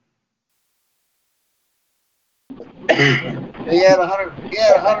 No. He had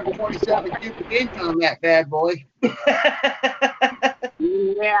 127 cubic inch on that bad boy.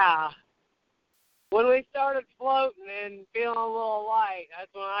 Yeah. When we started floating and feeling a little light,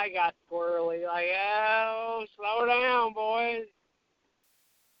 that's when I got squirrely. Like, oh, slow down, boys.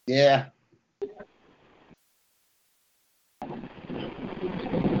 Yeah.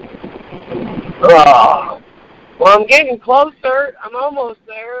 Oh. Well, I'm getting closer. I'm almost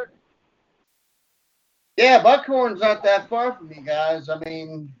there. Yeah, Buckhorn's not that far from you guys. I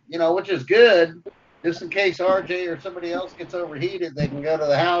mean, you know, which is good. Just in case RJ or somebody else gets overheated, they can go to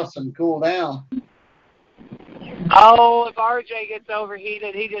the house and cool down. Oh, if RJ gets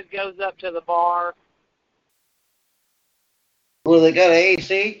overheated, he just goes up to the bar. Well, they got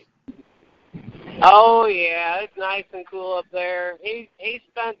AC? Oh yeah, it's nice and cool up there. He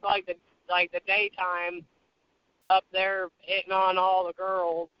spent like the daytime up there hitting on all the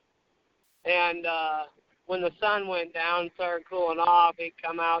girls, and when the sun went down and started cooling off, he'd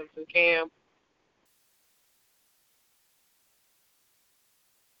come out to camp.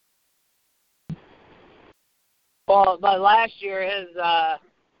 Well, but last year his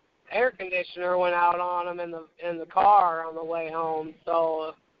air conditioner went out on him in the car on the way home,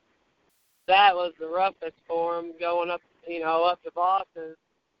 so that was the roughest for him going up, up to Boston.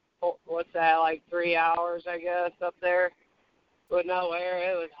 What's that, like 3 hours, I guess, up there with no air.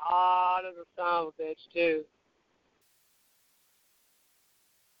 It was hot as a son of a bitch, too.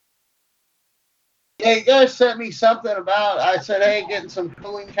 Yeah, you guys sent me something about, I said, hey, getting some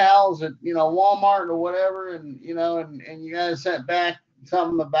cooling towels at, Walmart or whatever, and, and you guys sent back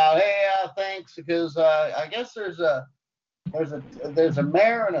something about, hey, thanks, because I guess there's a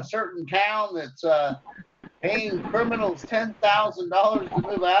mayor in a certain town that's paying criminals $10,000 to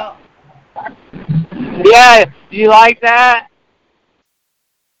move out. Yeah, do you like that?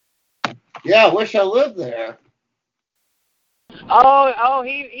 Yeah, I wish I lived there. Oh,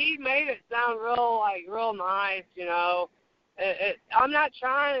 he made it sound real nice, I'm not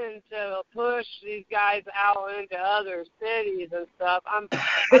trying to push these guys out into other cities and stuff. I'm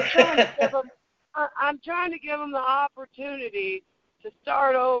trying to give them the opportunity to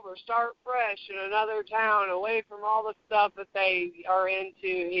start over, start fresh in another town, away from all the stuff that they are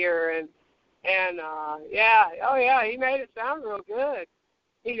into here, and yeah, he made it sound real good.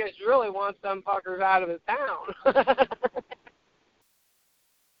 He just really wants some fuckers out of his town.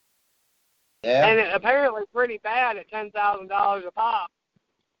 Yeah. And it apparently pretty bad at $10,000 a pop.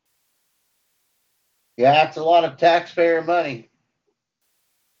 Yeah, that's a lot of taxpayer money.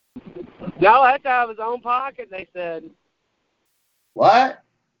 No, that's out of his own pocket, they said. What?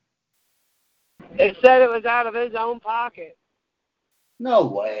 It said it was out of his own pocket. No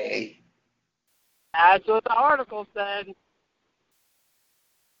way. That's what the article said.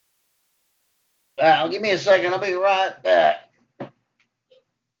 Give me a second. I'll be right back.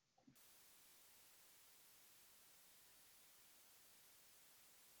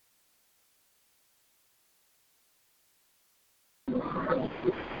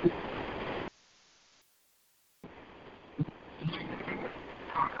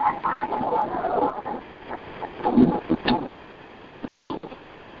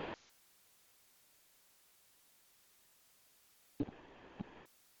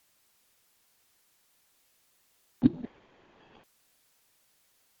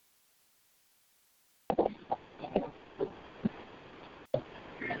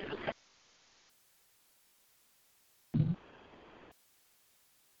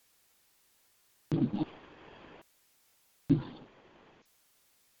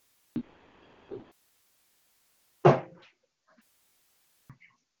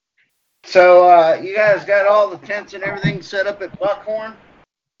 So you guys got all the tents and everything set up at Buckhorn?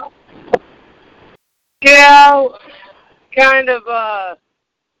 Yeah, kind of got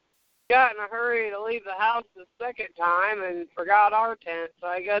in a hurry to leave the house the second time and forgot our tent, so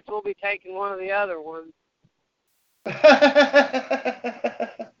I guess we'll be taking one of the other ones.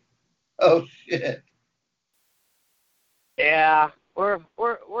 Oh shit. Yeah, we're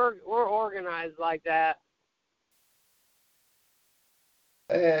organized like that.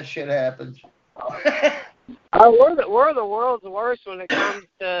 Yeah, shit happens. We're the world's worst when it comes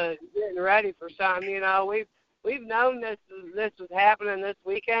to getting ready for something. You know, we've known this was happening this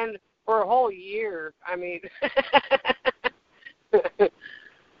weekend for a whole year. I mean,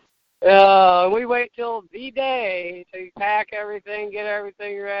 we wait till the day to pack everything, get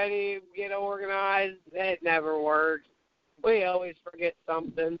everything ready, get organized. It never works. We always forget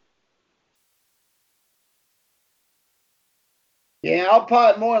something. Yeah, I'll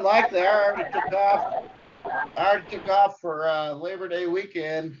probably more than likely. I already took off for Labor Day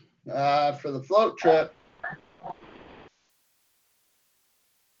weekend for the float trip.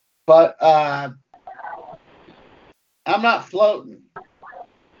 But I'm not floating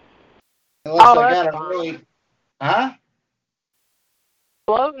unless I got a really, huh?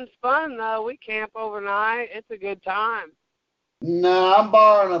 Floating's fun though. We camp overnight. It's a good time. No, I'm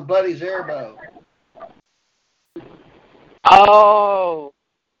borrowing a buddy's airboat. Oh,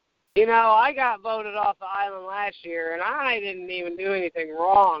 you know, I got voted off the island last year, and I didn't even do anything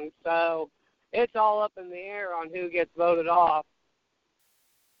wrong. So it's all up in the air on who gets voted off.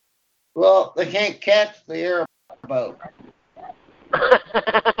 Well, they can't catch the airboat.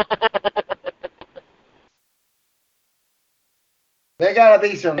 They gotta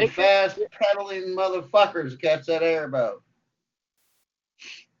be some fast pedaling motherfuckers to catch that airboat.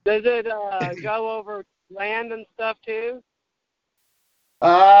 Does it go over land and stuff too?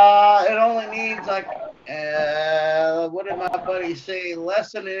 It only needs like what did my buddy say?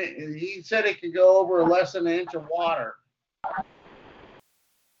 Less than he said it could go over less than an inch of water.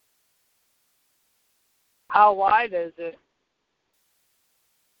 How wide is it?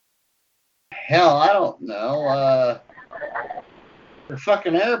 Hell, I don't know. The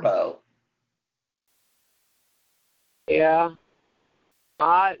fucking airboat. Yeah.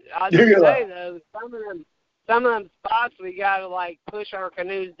 I just say though, some of them spots we gotta like push our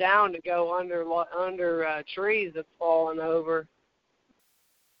canoes down to go under trees that's falling over.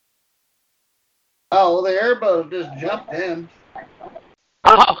 Oh well, the airboat just jumped in.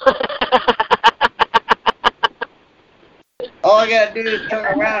 Oh. All I gotta do is turn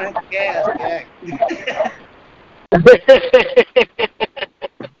around and hit the gas, Jack.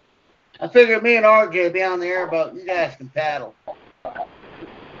 I figured me and RJ be on the airboat. You guys can paddle.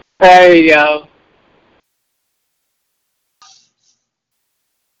 There you go.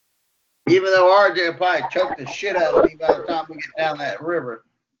 Even though RJ will probably choke the shit out of me by the time we get down that river.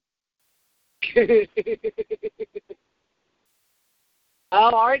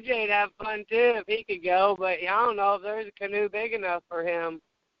 Oh, RJ'd have fun too if he could go, but I don't know if there's a canoe big enough for him.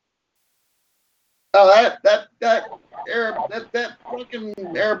 Oh, that fucking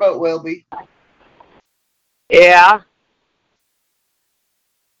airboat will be. Yeah.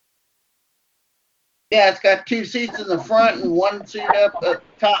 Yeah, it's got 2 seats in the front and 1 seat up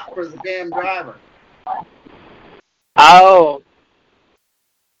top for the damn driver. Oh.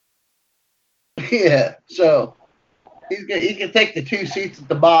 Yeah, so he can take the 2 seats at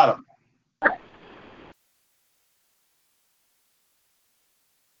the bottom.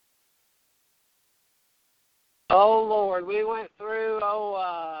 Oh Lord, we went through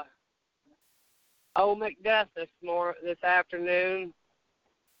Macbeth this afternoon.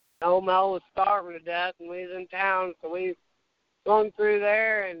 Old Mel was starving to death, and we was in town, so we swung through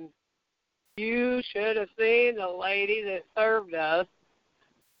there, and you should have seen the lady that served us.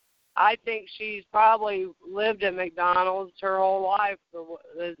 I think she's probably lived at McDonald's her whole life, the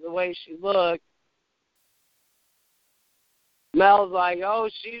way she looked. Mel's like, oh,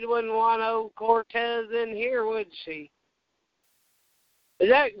 she wouldn't want old Cortez in here, would she? Is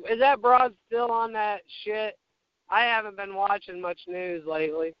that broad still on that shit? I haven't been watching much news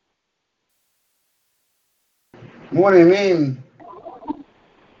lately. What do you mean?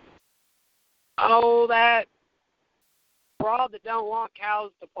 Oh, that broad that don't want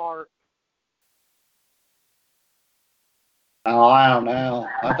cows to part. Oh, I don't know.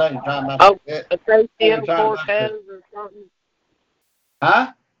 I thought you were talking about Cortez or something.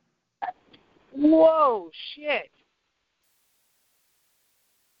 Huh? Whoa, shit.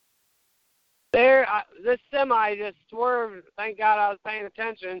 This semi just swerved. Thank God I was paying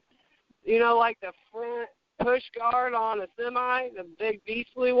attention. You know, like the front push guard on a semi, the big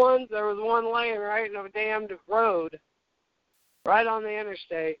beastly ones, there was one laying right in a damned road, right on the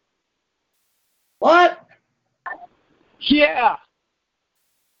interstate. What? Yeah.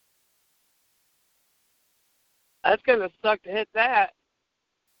 That's going to suck to hit that.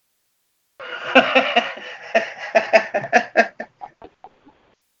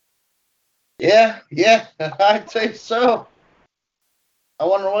 Yeah, I'd say so. I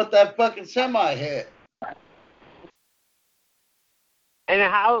wonder what that fucking semi hit. And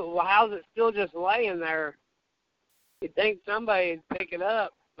how's it still just laying there? You'd think somebody'd pick it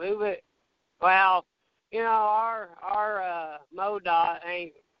up, move it. Well, you know, our MoDOT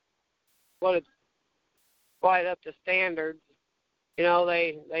ain't what it's quite up to standards. You know,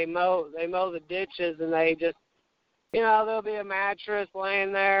 they mow the ditches, and they just, you know, there'll be a mattress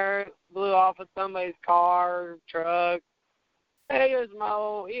laying there, blew off of somebody's car, truck. They just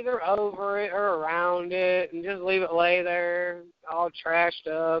mow either over it or around it and just leave it lay there, all trashed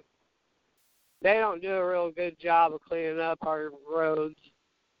up. They don't do a real good job of cleaning up our roads.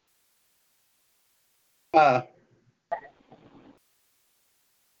 Well,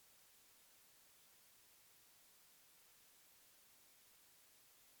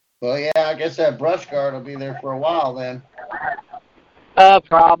 yeah, I guess that brush guard will be there for a while then.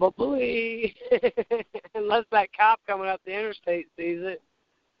 Probably. Unless that cop coming up the interstate sees it.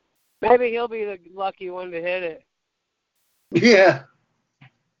 Maybe he'll be the lucky one to hit it. Yeah.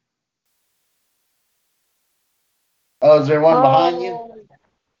 Oh, is there one behind you?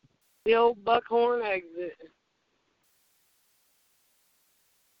 The old Buckhorn exit.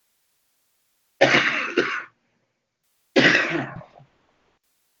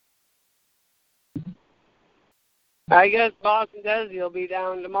 I guess Boss and Desi will be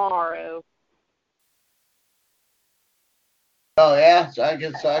down tomorrow. Oh yeah, so I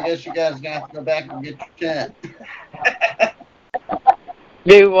guess you guys are gonna have to go back and get your tent.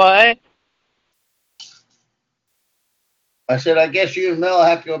 Do what? I said I guess you and Mel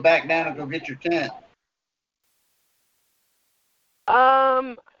have to go back down and go get your tent.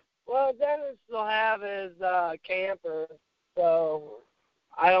 Well, Dennis will have his camper, so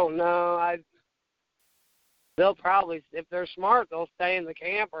I don't know. They'll probably, if they're smart, they'll stay in the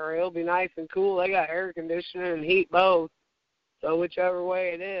camper. It'll be nice and cool. They got air conditioning and heat both. So whichever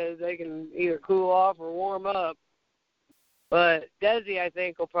way it is, they can either cool off or warm up. But Desi, I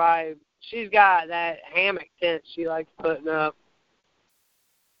think, will probably, she's got that hammock tent she likes putting up.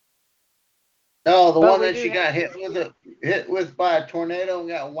 Oh, the one that she got hit with by a tornado and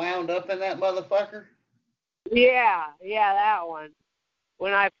got wound up in that motherfucker? Yeah, that one.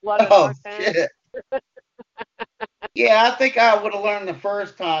 When I flooded our tent. Shit. Yeah, I think I would have learned the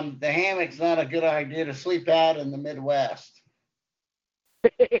first time the hammock's not a good idea to sleep out in the Midwest.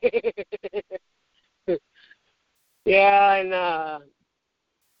 Yeah, and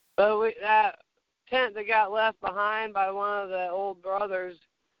but that tent that got left behind by one of the old brothers,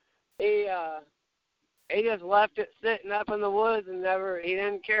 he just left it sitting up in the woods and he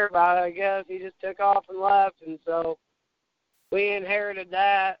didn't care about it, I guess. He just took off and left, and so we inherited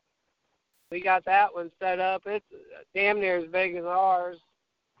that. We got that one set up. It's damn near as big as ours,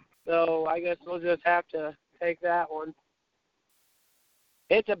 so I guess we'll just have to take that one.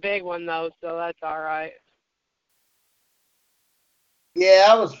 It's a big one, though, so that's all right.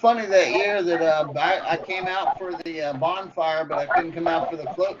 Yeah, it was funny that year that I came out for the bonfire, but I couldn't come out for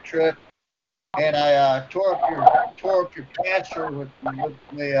the float trip, and I tore up your pasture with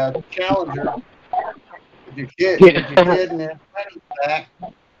the Challenger with your kid and his friends back.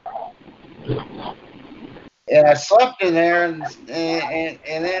 And I slept in there, and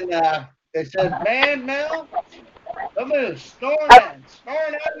then they said, "Man, Mel, somebody's snoring out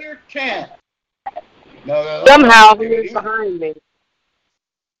of your tent." No, somehow he is behind me.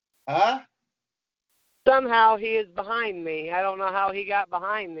 Huh? Somehow he is behind me. I don't know how he got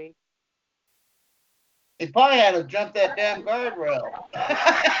behind me. He probably had to jump that damn guardrail.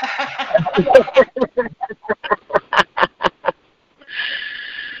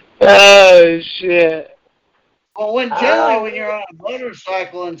 Oh, shit. Well, generally when you're on a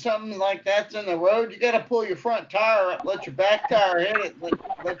motorcycle and something like that's in the road, you got to pull your front tire up, let your back tire hit it,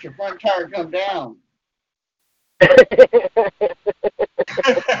 let your front tire come down.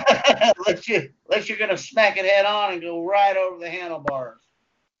 Unless you're gonna smack it head on and go right over the handlebars.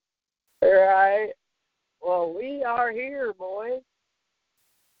 Right. Well, we are here, boys.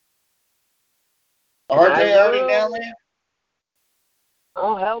 RJ already down there?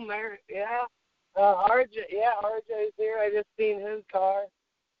 Oh, hell, Mary. Yeah. RJ's here. I just seen his car.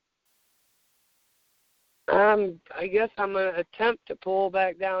 I guess I'm going to attempt to pull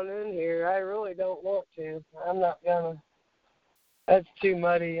back down in here. I really don't want to. I'm not going to. That's too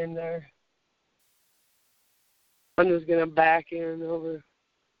muddy in there. I'm just going to back in over,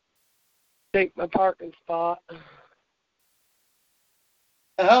 take my parking spot.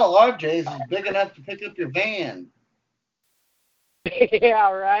 The hell, RJ's is big enough to pick up your van.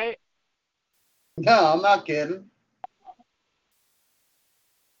 Yeah, right? No, I'm not kidding.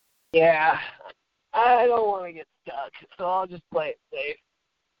 Yeah. I don't want to get stuck, so I'll just play it safe.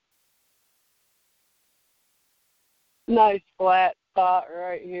 Nice flat spot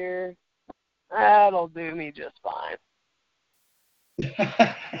right here. That'll do me just fine.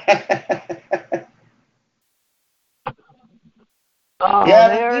 Oh, yeah,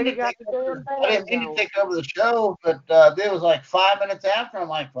 they already got the damn I didn't mean to take over the show, but it was like 5 minutes after. I'm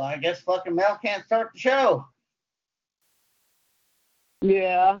like, well, I guess fucking Mel can't start the show.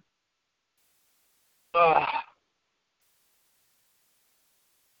 Yeah. Ugh.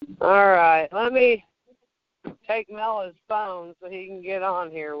 All right, let me take Mella's phone so he can get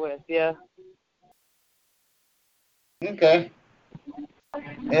on here with you. Okay.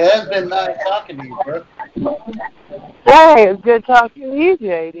 Yeah, it's been nice talking to you, bro. Hey, it's good talking to you,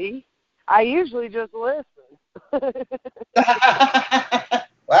 JD. I usually just listen. Well,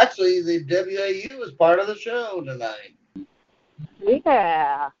 actually, the WAU is part of the show tonight.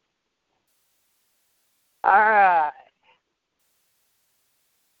 Yeah. All right.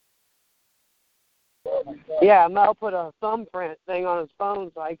 Yeah, Mel put a thumbprint thing on his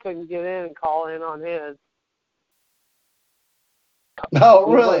phone so I couldn't get in and call in on his.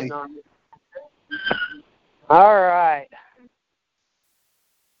 Oh, really? All right.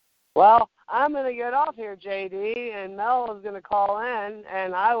 Well, I'm going to get off here, JD, and Mel is going to call in,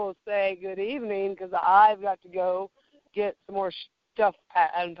 and I will say good evening because I've got to go get some more stuff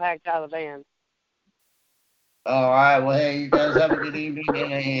unpacked out of the van. All right. Well, hey, you guys have a good evening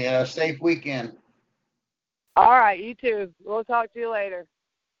and a safe weekend. All right, you too. We'll talk to you later.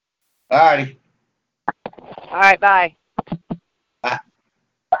 All righty. All right, bye. Bye.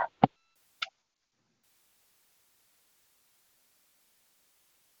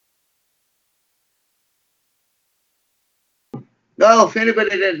 No, if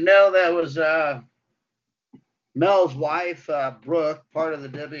anybody didn't know, that was Mel's wife, Brooke, part of the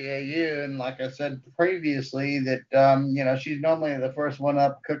WAU, and like I said previously, that she's normally the first one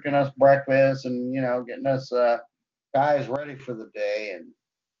up, cooking us breakfast and getting us guys ready for the day. And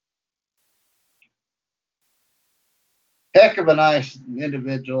heck of a nice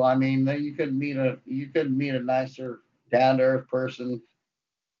individual. I mean, you couldn't meet a nicer, down to earth person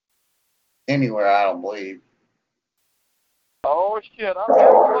anywhere, I don't believe. Oh shit! I'm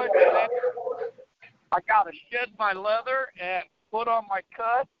here, man. I gotta shed my leather and put on my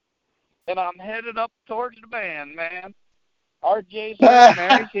cut, and I'm headed up towards the van, man. RJ's here,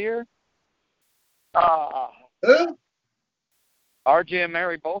 Mary's here. Who? RJ and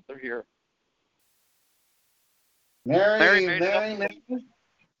Mary both are here. Mary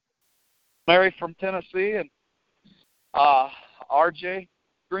from Tennessee and RJ,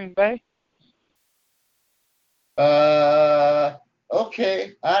 Green Bay.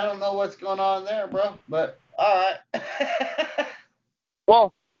 Okay. I don't know what's going on there, bro, but all right.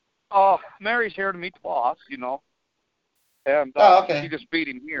 Well, Mary's here to meet the boss, and okay. she just beat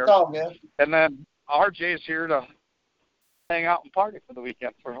him here. It's all good. And then RJ is here to hang out and party for the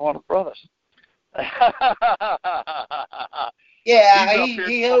weekend for one of the brothers. Yeah,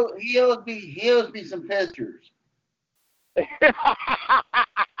 he owes me some pictures.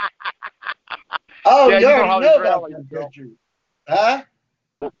 Oh, yeah, you already know about the pictures, huh?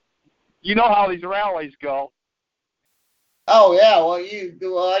 You know how these rallies go. Oh yeah, well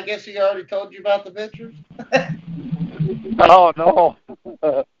I guess he already told you about the pictures. Oh no.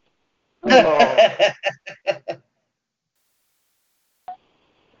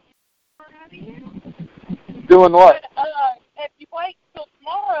 Doing what? If you wait till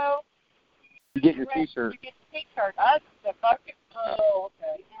tomorrow, You get your T-shirt. You get the T-shirt. Oh,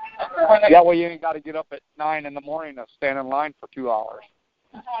 okay. That way you ain't got to get up at 9 in the morning to stand in line for 2 hours.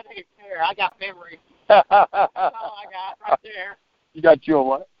 I don't care. I got memories. That's all I got right there. You got your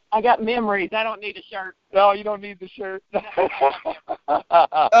what? I got memories. I don't need a shirt. No, you don't need the shirt.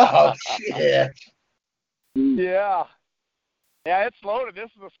 Oh, shit. Yeah. Yeah, it's loaded. This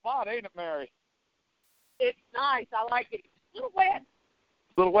is a spot, ain't it, Mary? It's nice. I like it. It's a little wet.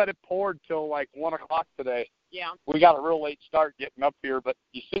 A little wet. It poured till like 1 o'clock today. Yeah. We got a real late start getting up here, but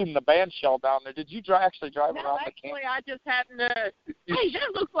you seen the band shell down there. Did you actually drive No, around the camp? actually, I just happened to. Hey,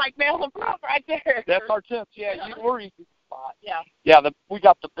 that looks like Mel and Brooke right there. That's our tents. Yeah, we're easy to lot. Yeah. Yeah, we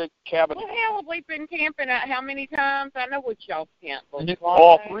got the big cabin. Well, hell, have we been camping at how many times? I know which y'all camp.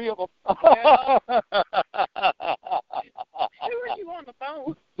 All three of them. Yeah. Who are you on the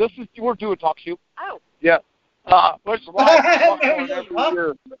phone? We're doing talk show. Oh. Yeah. There's a lot of Buckhorn every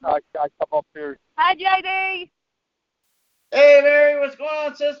year. I come up here. Hi, JD. Hey, Mary, what's going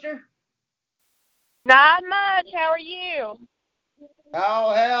on, sister? Not much. How are you?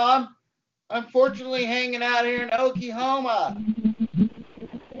 Oh, hell, I'm unfortunately hanging out here in Oklahoma.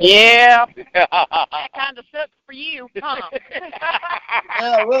 Yeah. That kind of sucks for you, huh?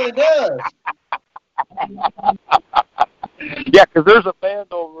 Yeah, it really does. Yeah, because there's a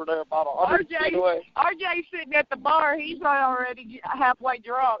band over there about 100 feet away. RJ's sitting at the bar. He's already halfway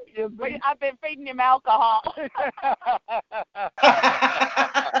drunk. I've been feeding him alcohol.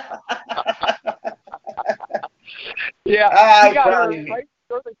 Yeah, he got here right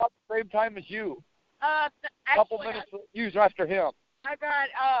about the same time as you. A couple minutes after him. I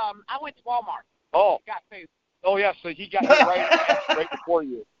went to Walmart. Oh. Got food. Oh, yeah, so he got here right before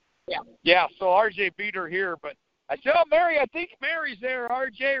you. Yeah. Yeah, so RJ beat her here, but I said, oh, Mary, I think Mary's there,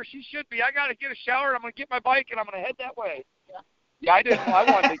 RJ, or she should be. I got to get a shower. I'm going to get my bike, and I'm going to head that way. Yeah, I didn't. I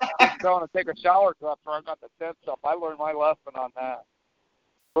wanted to get down and take a shower after I got the tent up. I learned my lesson on that.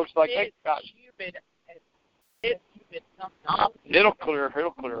 Looks like it's humid. It's humid. It'll clear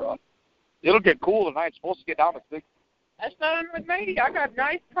up. It'll get cool tonight. It's supposed to get down to 60. That's fine with me. I got a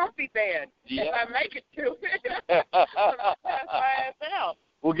nice comfy bed. Yeah. If I make it to it. That's out.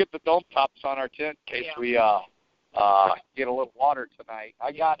 We'll get the dome tops on our tent in case we get a little water tonight.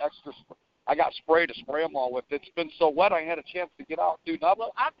 I got spray to spray them all with. It's been so wet I had a chance to get out and do nothing.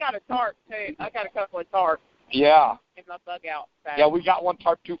 Well, I've got a tarp too. I got a couple of tarps. Yeah. In my bug out. Yeah, we got one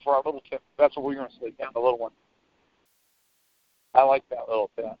tarp too for our little tent. That's what we're going to sleep in, the little one. I like that little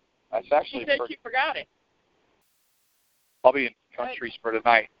tent. That's actually She said she forgot it. I'll be in countries for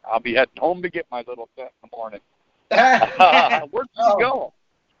tonight. I'll be heading home to get my little tent in the morning. Where'd you go?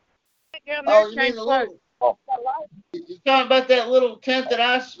 Oh, you mean the little? You talking about that little tent that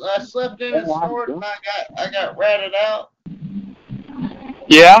I slept in and snored, and I got ratted out?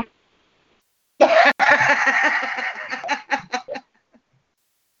 Yeah.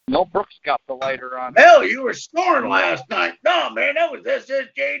 No, Brooks got the lighter on. Hell, you were snoring last night. No, man, that was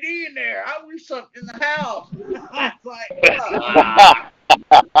SSJD in there. We slept in the house.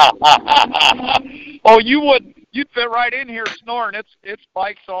 Oh, you wouldn't. You'd fit right in here snoring. It's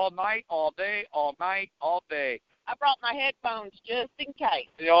bikes all night, all day, all night, all day. I brought my headphones just in case.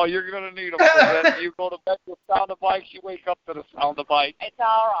 You know, you're going to need them for that. You go to bed with the sound of bikes, you wake up to the sound of bikes. It's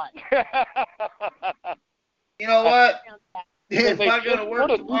all right. You know what? If I go to work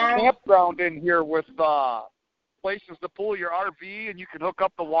tomorrow, put a campground in here with places to pull your RV, and you can hook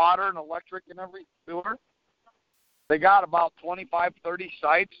up the water and electric and everything. They got about 25, 30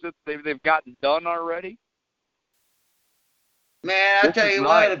 sites that they've gotten done already. Man, I tell you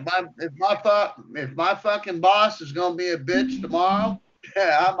what, if my fucking boss is gonna be a bitch tomorrow,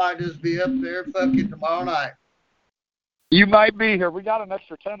 I might just be up there fucking tomorrow night. You might be here. We got an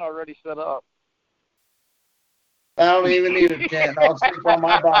extra tent already set up. I don't even need a tent. I'll sleep on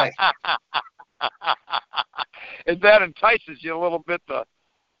my bike. And that entices you a little bit to.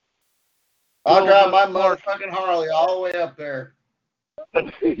 I'll drive my motherfucking Harley all the way up there.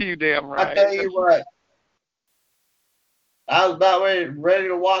 You damn right. I tell you what. I was about ready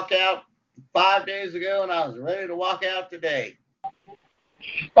to walk out 5 days ago, and I was ready to walk out today.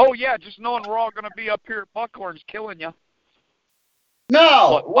 Oh, yeah, just knowing we're all going to be up here at Buckhorn's killing you.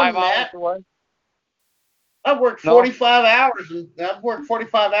 No, what, 5 hours away? I've worked 45 hours, and I've worked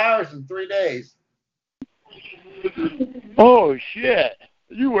 45 hours in 3 days. Oh, shit.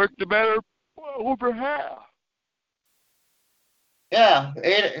 You worked about over half. Yeah,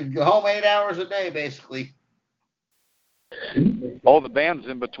 home 8 hours a day, basically. Oh, the band's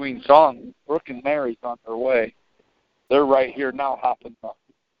in between songs. Brooke and Mary's on their way. They're right here now hopping the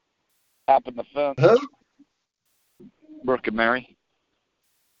fence. Who? Brooke and Mary.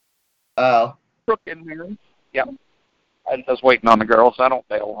 Oh. Brooke and Mary. Yep. I'm just waiting on the girls. I don't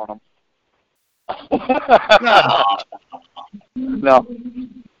bail on them. No.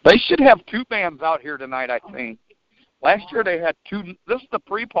 They should have 2 bands out here tonight, I think. Last year they had 2. This is the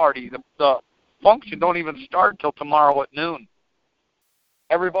pre-party. The function don't even start till tomorrow at noon.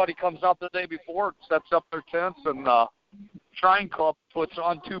 Everybody comes out the day before, sets up their tents, and Shrine Club puts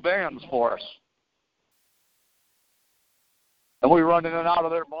on 2 bands for us. And we run in and out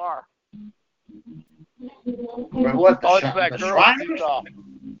of their bar. What it's that girl.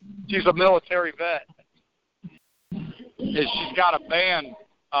 She's a military vet. She's got a band.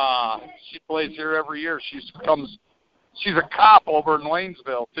 She plays here every year. She's a cop over in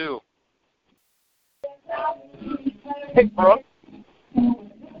Waynesville, too. Hey, Brooke.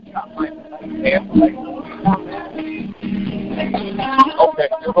 Okay,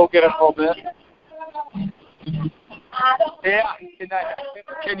 we'll go get it a little bit. Yeah,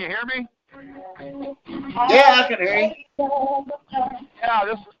 can you hear me? Yeah, I can hear you. Yeah,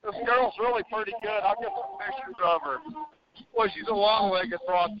 this girl's really pretty good. I'll get some pictures of her. Boy, she's a long-legged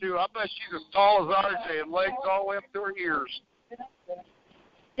broad, too. I bet she's as tall as RJ and legs all the way up to her ears.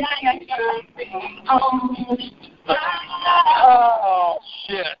 Oh,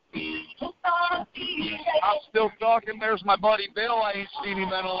 shit. I'm still talking. There's my buddy Bill. I ain't seen him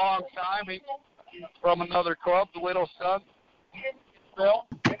in a long time. He's from another club, the Widow's Son. Bill?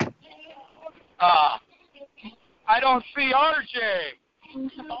 I don't see RJ.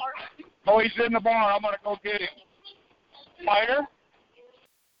 Oh, he's in the bar. I'm going to go get him. Spider?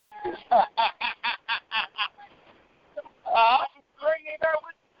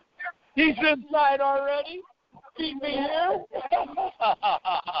 He's inside already? Keep me here?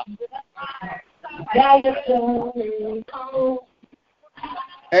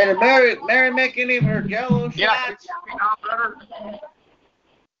 Hey, did Mary make any of her Jell-O shots? Yeah.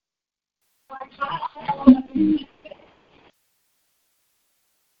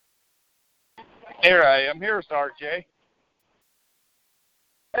 Here I am. Here's RJ.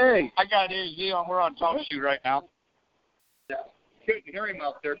 Hey, I got AZ on. We're on talk shoot right now. Yeah. Couldn't hear him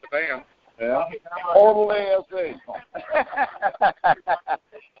out there at the band. Yeah. Total ASA.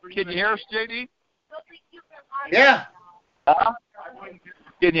 Can you hear us, JD? Yeah.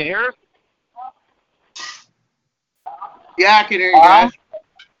 Can you hear us? Yeah, I can hear you guys.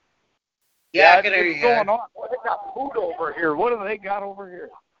 Yeah, I can hear you What's guys. going on? Well, they got food over here. What do they got over here?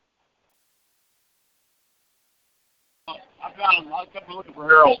 I've got them. I'll come looking for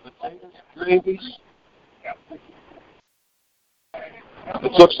Harold. Potatoes, gravies. Yeah.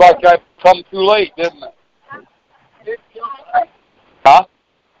 It looks like I've come too late, didn't it? Huh?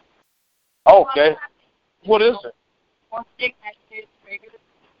 Okay. What is it?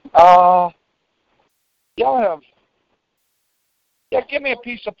 Y'all have. Yeah, give me a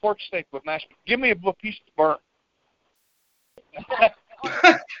piece of pork steak with mashed. Give me a piece of burnt.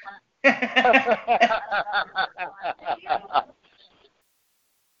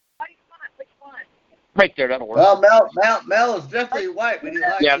 Right there, that'll work. Well, Mel is definitely white, but he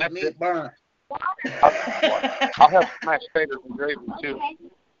likes his meat burnt. I'll have mashed potatoes and gravy too.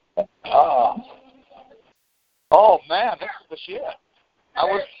 Oh man, this is the shit.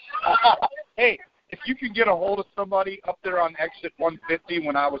 Hey, if you can get a hold of somebody up there on exit 150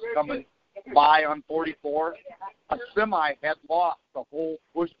 when I was coming by on 44, a semi had lost the whole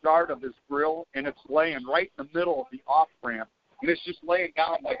push guard of his grill, and it's laying right in the middle of the off ramp, and it's just laying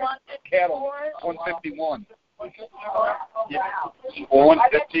down like a cattle 151. Yeah,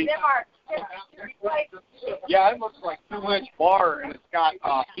 150. Yeah, it looks like 2-inch bar, and it's got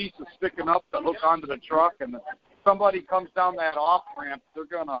pieces sticking up to hook onto the truck, and if somebody comes down that off ramp, they're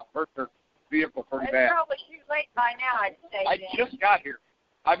gonna hurt their vehicle pretty bad. It's probably too late by now, I'd say. I just got here.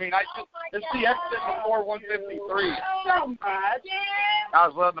 I mean, it's the exit before 153. So much. I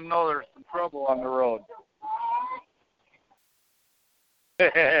was letting them know there's some trouble on the road.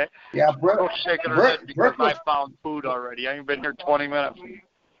 Yeah, Brooke's shaking her head because I found food already. I ain't been here 20 minutes.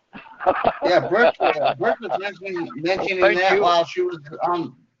 Yeah, Brooke was mentioning that you. while she was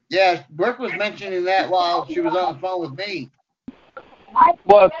on. Yeah, Brooke was mentioning that while she was on the phone with me.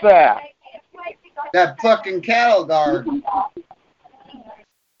 What's that? That fucking cattle guard.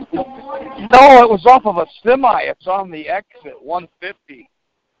 No, it was off of a semi. It's on the exit 150,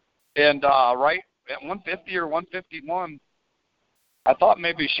 and right at 150 or 151. I thought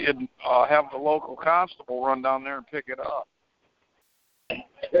maybe she'd have the local constable run down there and pick it up.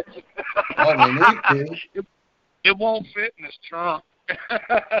 Oh, they need to. It won't fit in his trunk.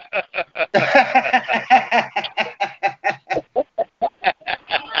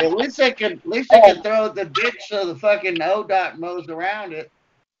 At least they could throw the ditch so the fucking ODOT mows around it.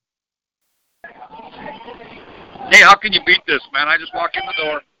 Hey, how can you beat this, man? I just walked in the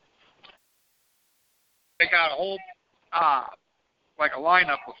door. They got a whole, like a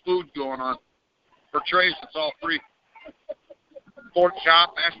lineup of food going on. For trays, it's all free. Pork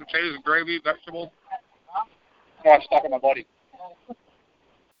chop, mashed potatoes and gravy, vegetables. Oh, I'm stuck on my buddy.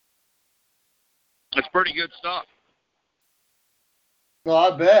 It's pretty good stuff. Well,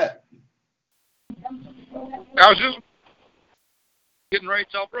 I bet. I was just getting ready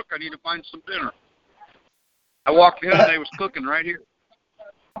to tell Brooke I need to find some dinner. I walked in and they was cooking right here.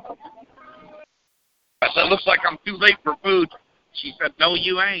 I said, looks like I'm too late for food. She said, no,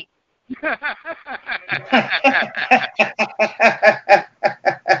 you ain't.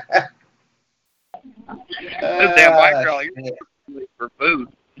 This damn bike rally for food.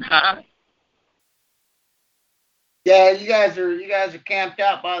 Yeah, you guys are camped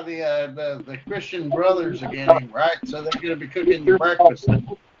out by the Christian Brothers again, right? So they're gonna be cooking your breakfast.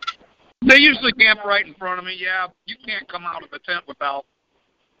 They usually camp right in front of me. Yeah, you can't come out of the tent without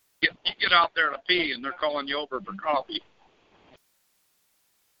you get out there to pee, and they're calling you over for coffee.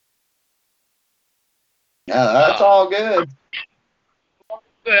 Yeah, that's all good.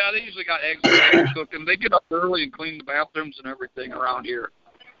 Yeah, they usually got eggs and bacon cooking. They get up early and clean the bathrooms and everything around here.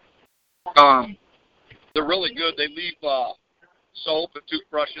 They're really good. They leave soap and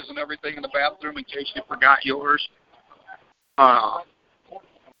toothbrushes and everything in the bathroom in case you forgot yours.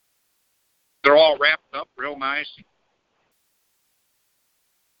 They're all wrapped up real nice.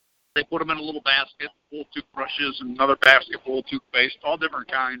 They put them in a little basket full of toothbrushes and another basket full of toothpaste, all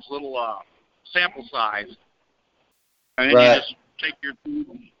different kinds, little sample size. And then you just take your food.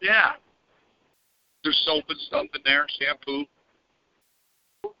 Yeah. There's soap and stuff in there, shampoo,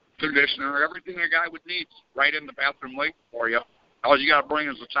 conditioner, everything a guy would need right in the bathroom waiting for you. All you got to bring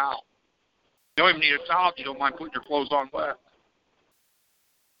is a towel. You don't even need a towel if you don't mind putting your clothes on wet.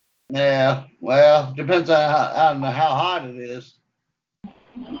 Yeah, well, depends on how hot it is.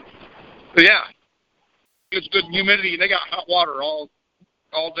 But yeah, it's good humidity. They got hot water all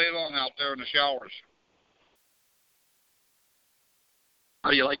day long out there in the showers. How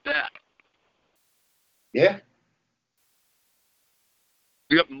do you like that? Yeah.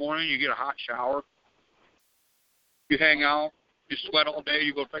 You get up in the morning, you get a hot shower. You hang out, you sweat all day,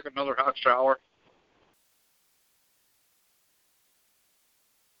 you go take another hot shower.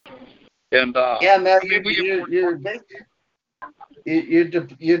 And yeah, man, I mean,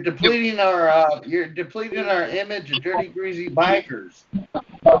 you're depleting our image of dirty, greasy bikers.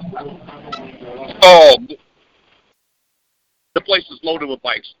 Oh, the place is loaded with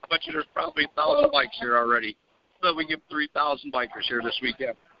bikes. I bet you there's probably 1,000 bikes here already. So we get 3,000 bikers here this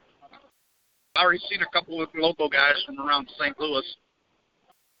weekend. I already seen a couple of local guys from around St. Louis.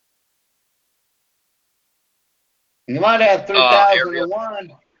 You might have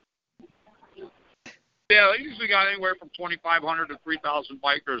 3,001. Yeah, they usually got anywhere from 2,500 to 3,000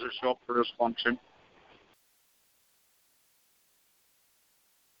 bikers that show up for this function.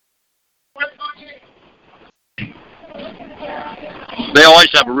 They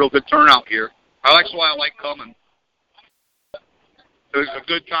always have a real good turnout here. That's why I like coming. There's a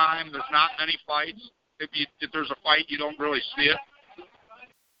good time. There's not many fights. If there's a fight, you don't really see it.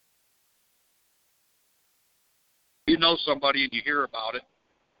 You know somebody and you hear about it.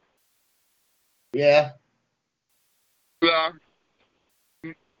 Yeah. Yeah.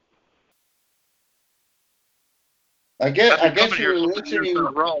 I guess you were listening.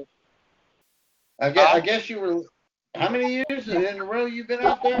 I guess you were. How many years in a row you've been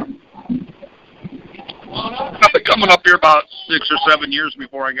out there? I've been coming up here about 6 or 7 years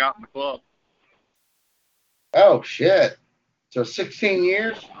before I got in the club. Oh shit! So 16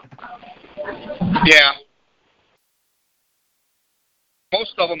 years? Yeah.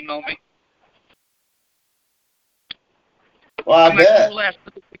 Most of them know me. Well, I bet. Cool ass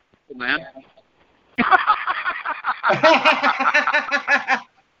people, man.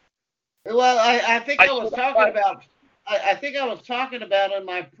 Well, I think I was talking about. I think I was talking about in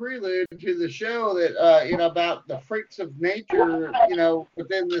my prelude to the show that about the freaks of nature,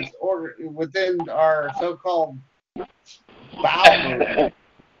 within our so-called bowel movement.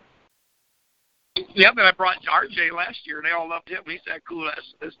 Yeah, then I brought RJ last year, and they all loved him. He's that cool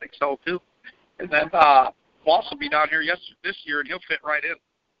ass sadistic soul too. And then Boss will be down here this year, and he'll fit right in.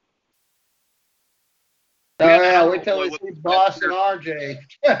 Oh yeah, wait till they see Boss and RJ.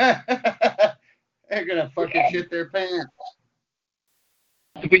 They're gonna fucking shit their pants.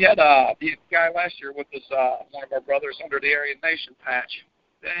 We had the guy last year with us, one of our brothers under the A.N.S.S.MC patch.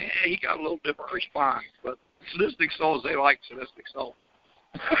 He got a little different response, but sadistic souls, they like sadistic souls.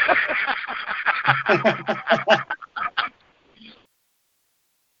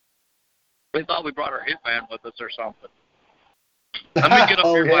 We thought we brought our hitman with us or something. Let me get up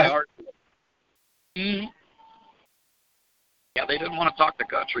here by art. Mm-hmm. Yeah, they didn't want to talk the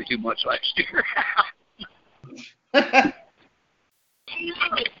country too much last year.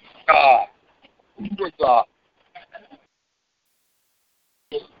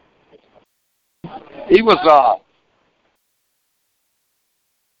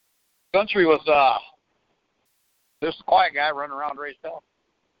 Country was this quiet guy running around raised hell.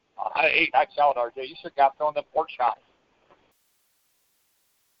 I ate nice salad, RJ. You should have thrown them pork chops.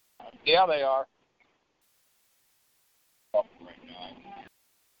 Yeah, they are.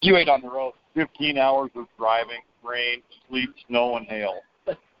 You ain't on the road. 15 hours of driving, rain, sleet, snow, and hail.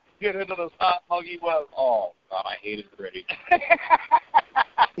 Get into this hot, muggy weather. Oh, God, I hate it already.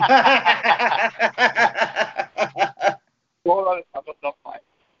 Well, I'm not fine.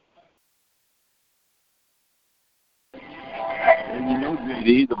 And you know,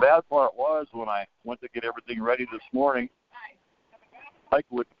 JD, the bad part was when I went to get everything ready this morning, I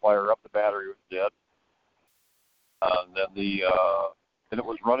wouldn't fire up. The battery was dead. And it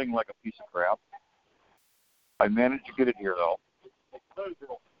was running like a piece of crap. I managed to get it here, though.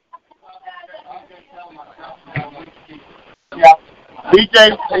 Yeah.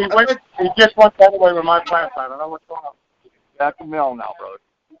 DJ, he just went that way with my flashlight. I don't know what's going on. Back to Mel now, brother.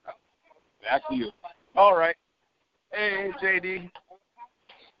 Back to you. All right. Hey, JD.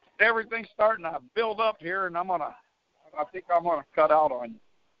 Everything's starting to build up here, and I think I'm gonna cut out on you.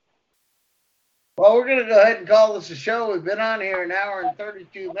 Well, we're gonna go ahead and call this a show. We've been on here an hour and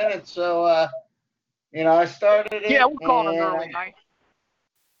 32 minutes, so I started it. Yeah, we'll call it an early night.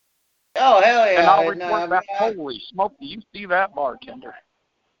 Oh, hell yeah! And I'll report back. Holy smoke! Do you see that bartender?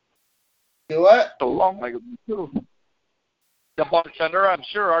 Do what? So long like too. The bartender. I'm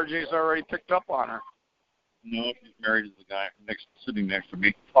sure RJ's already picked up on her. No, she's married to the guy sitting next to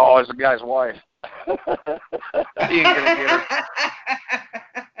me. Oh, it's the guy's wife. He ain't gonna get her.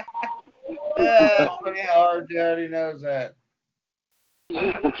 Yeah, RJ already knows that.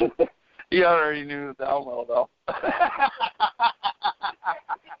 He already knew the download, though.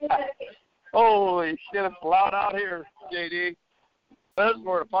 Holy shit, it's loud out here, JD. This is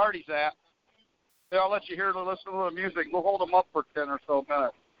where the party's at. Yeah, I'll let you hear to listen to the music. We'll hold them up for 10 or so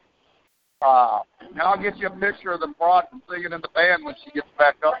minutes. And I'll get you a picture of the broad singing in the band when she gets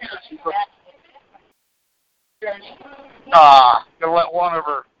back up. Gonna let one of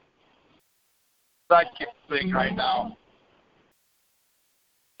her sidekicks sing right now.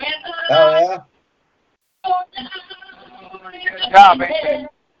 Oh, yeah? Yeah, man.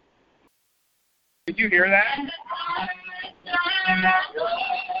 Did you hear that?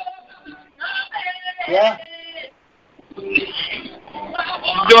 Yeah? She's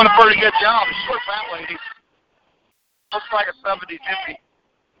doing a pretty good job. Short fat lady. Looks like a 70s hippie.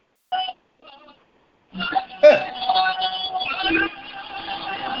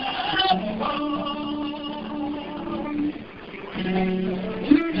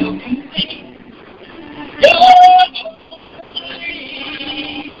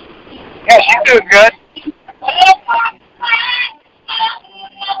 Yeah, she's doing good.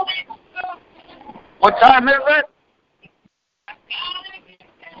 What time is it?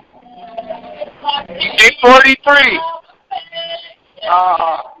 8:43.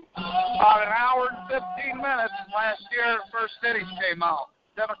 About an hour and 15 minutes. Last year, the first cities came out.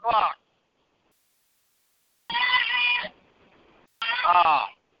 10 o'clock.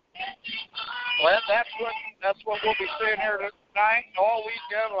 Well, that's what we'll be seeing here tonight and all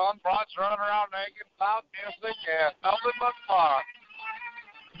weekend. On broads running around naked, loud music, and nothing but fun.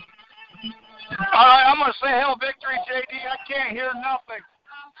 All right, I'm going to say hell victory, JD. I can't hear nothing.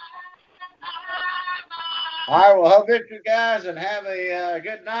 All right, well, have victory, guys, and have a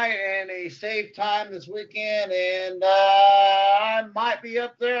good night and a safe time this weekend. And I might be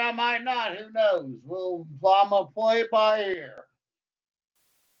up there, I might not. Who knows? I'm going to play it by ear.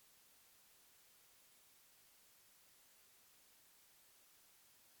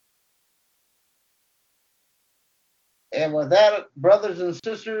 And with that, brothers and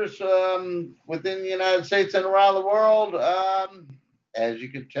sisters within the United States and around the world, as you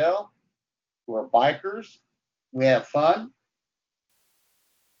can tell, we're bikers. We have fun.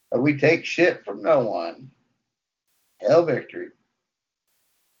 But we take shit from no one. Hell victory.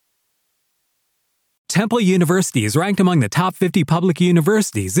 Temple University is ranked among the top 50 public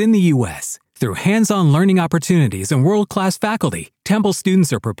universities in the U.S. Through hands-on learning opportunities and world-class faculty, Temple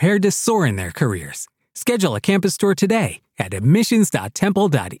students are prepared to soar in their careers. Schedule a campus tour today at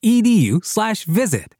admissions.temple.edu/visit.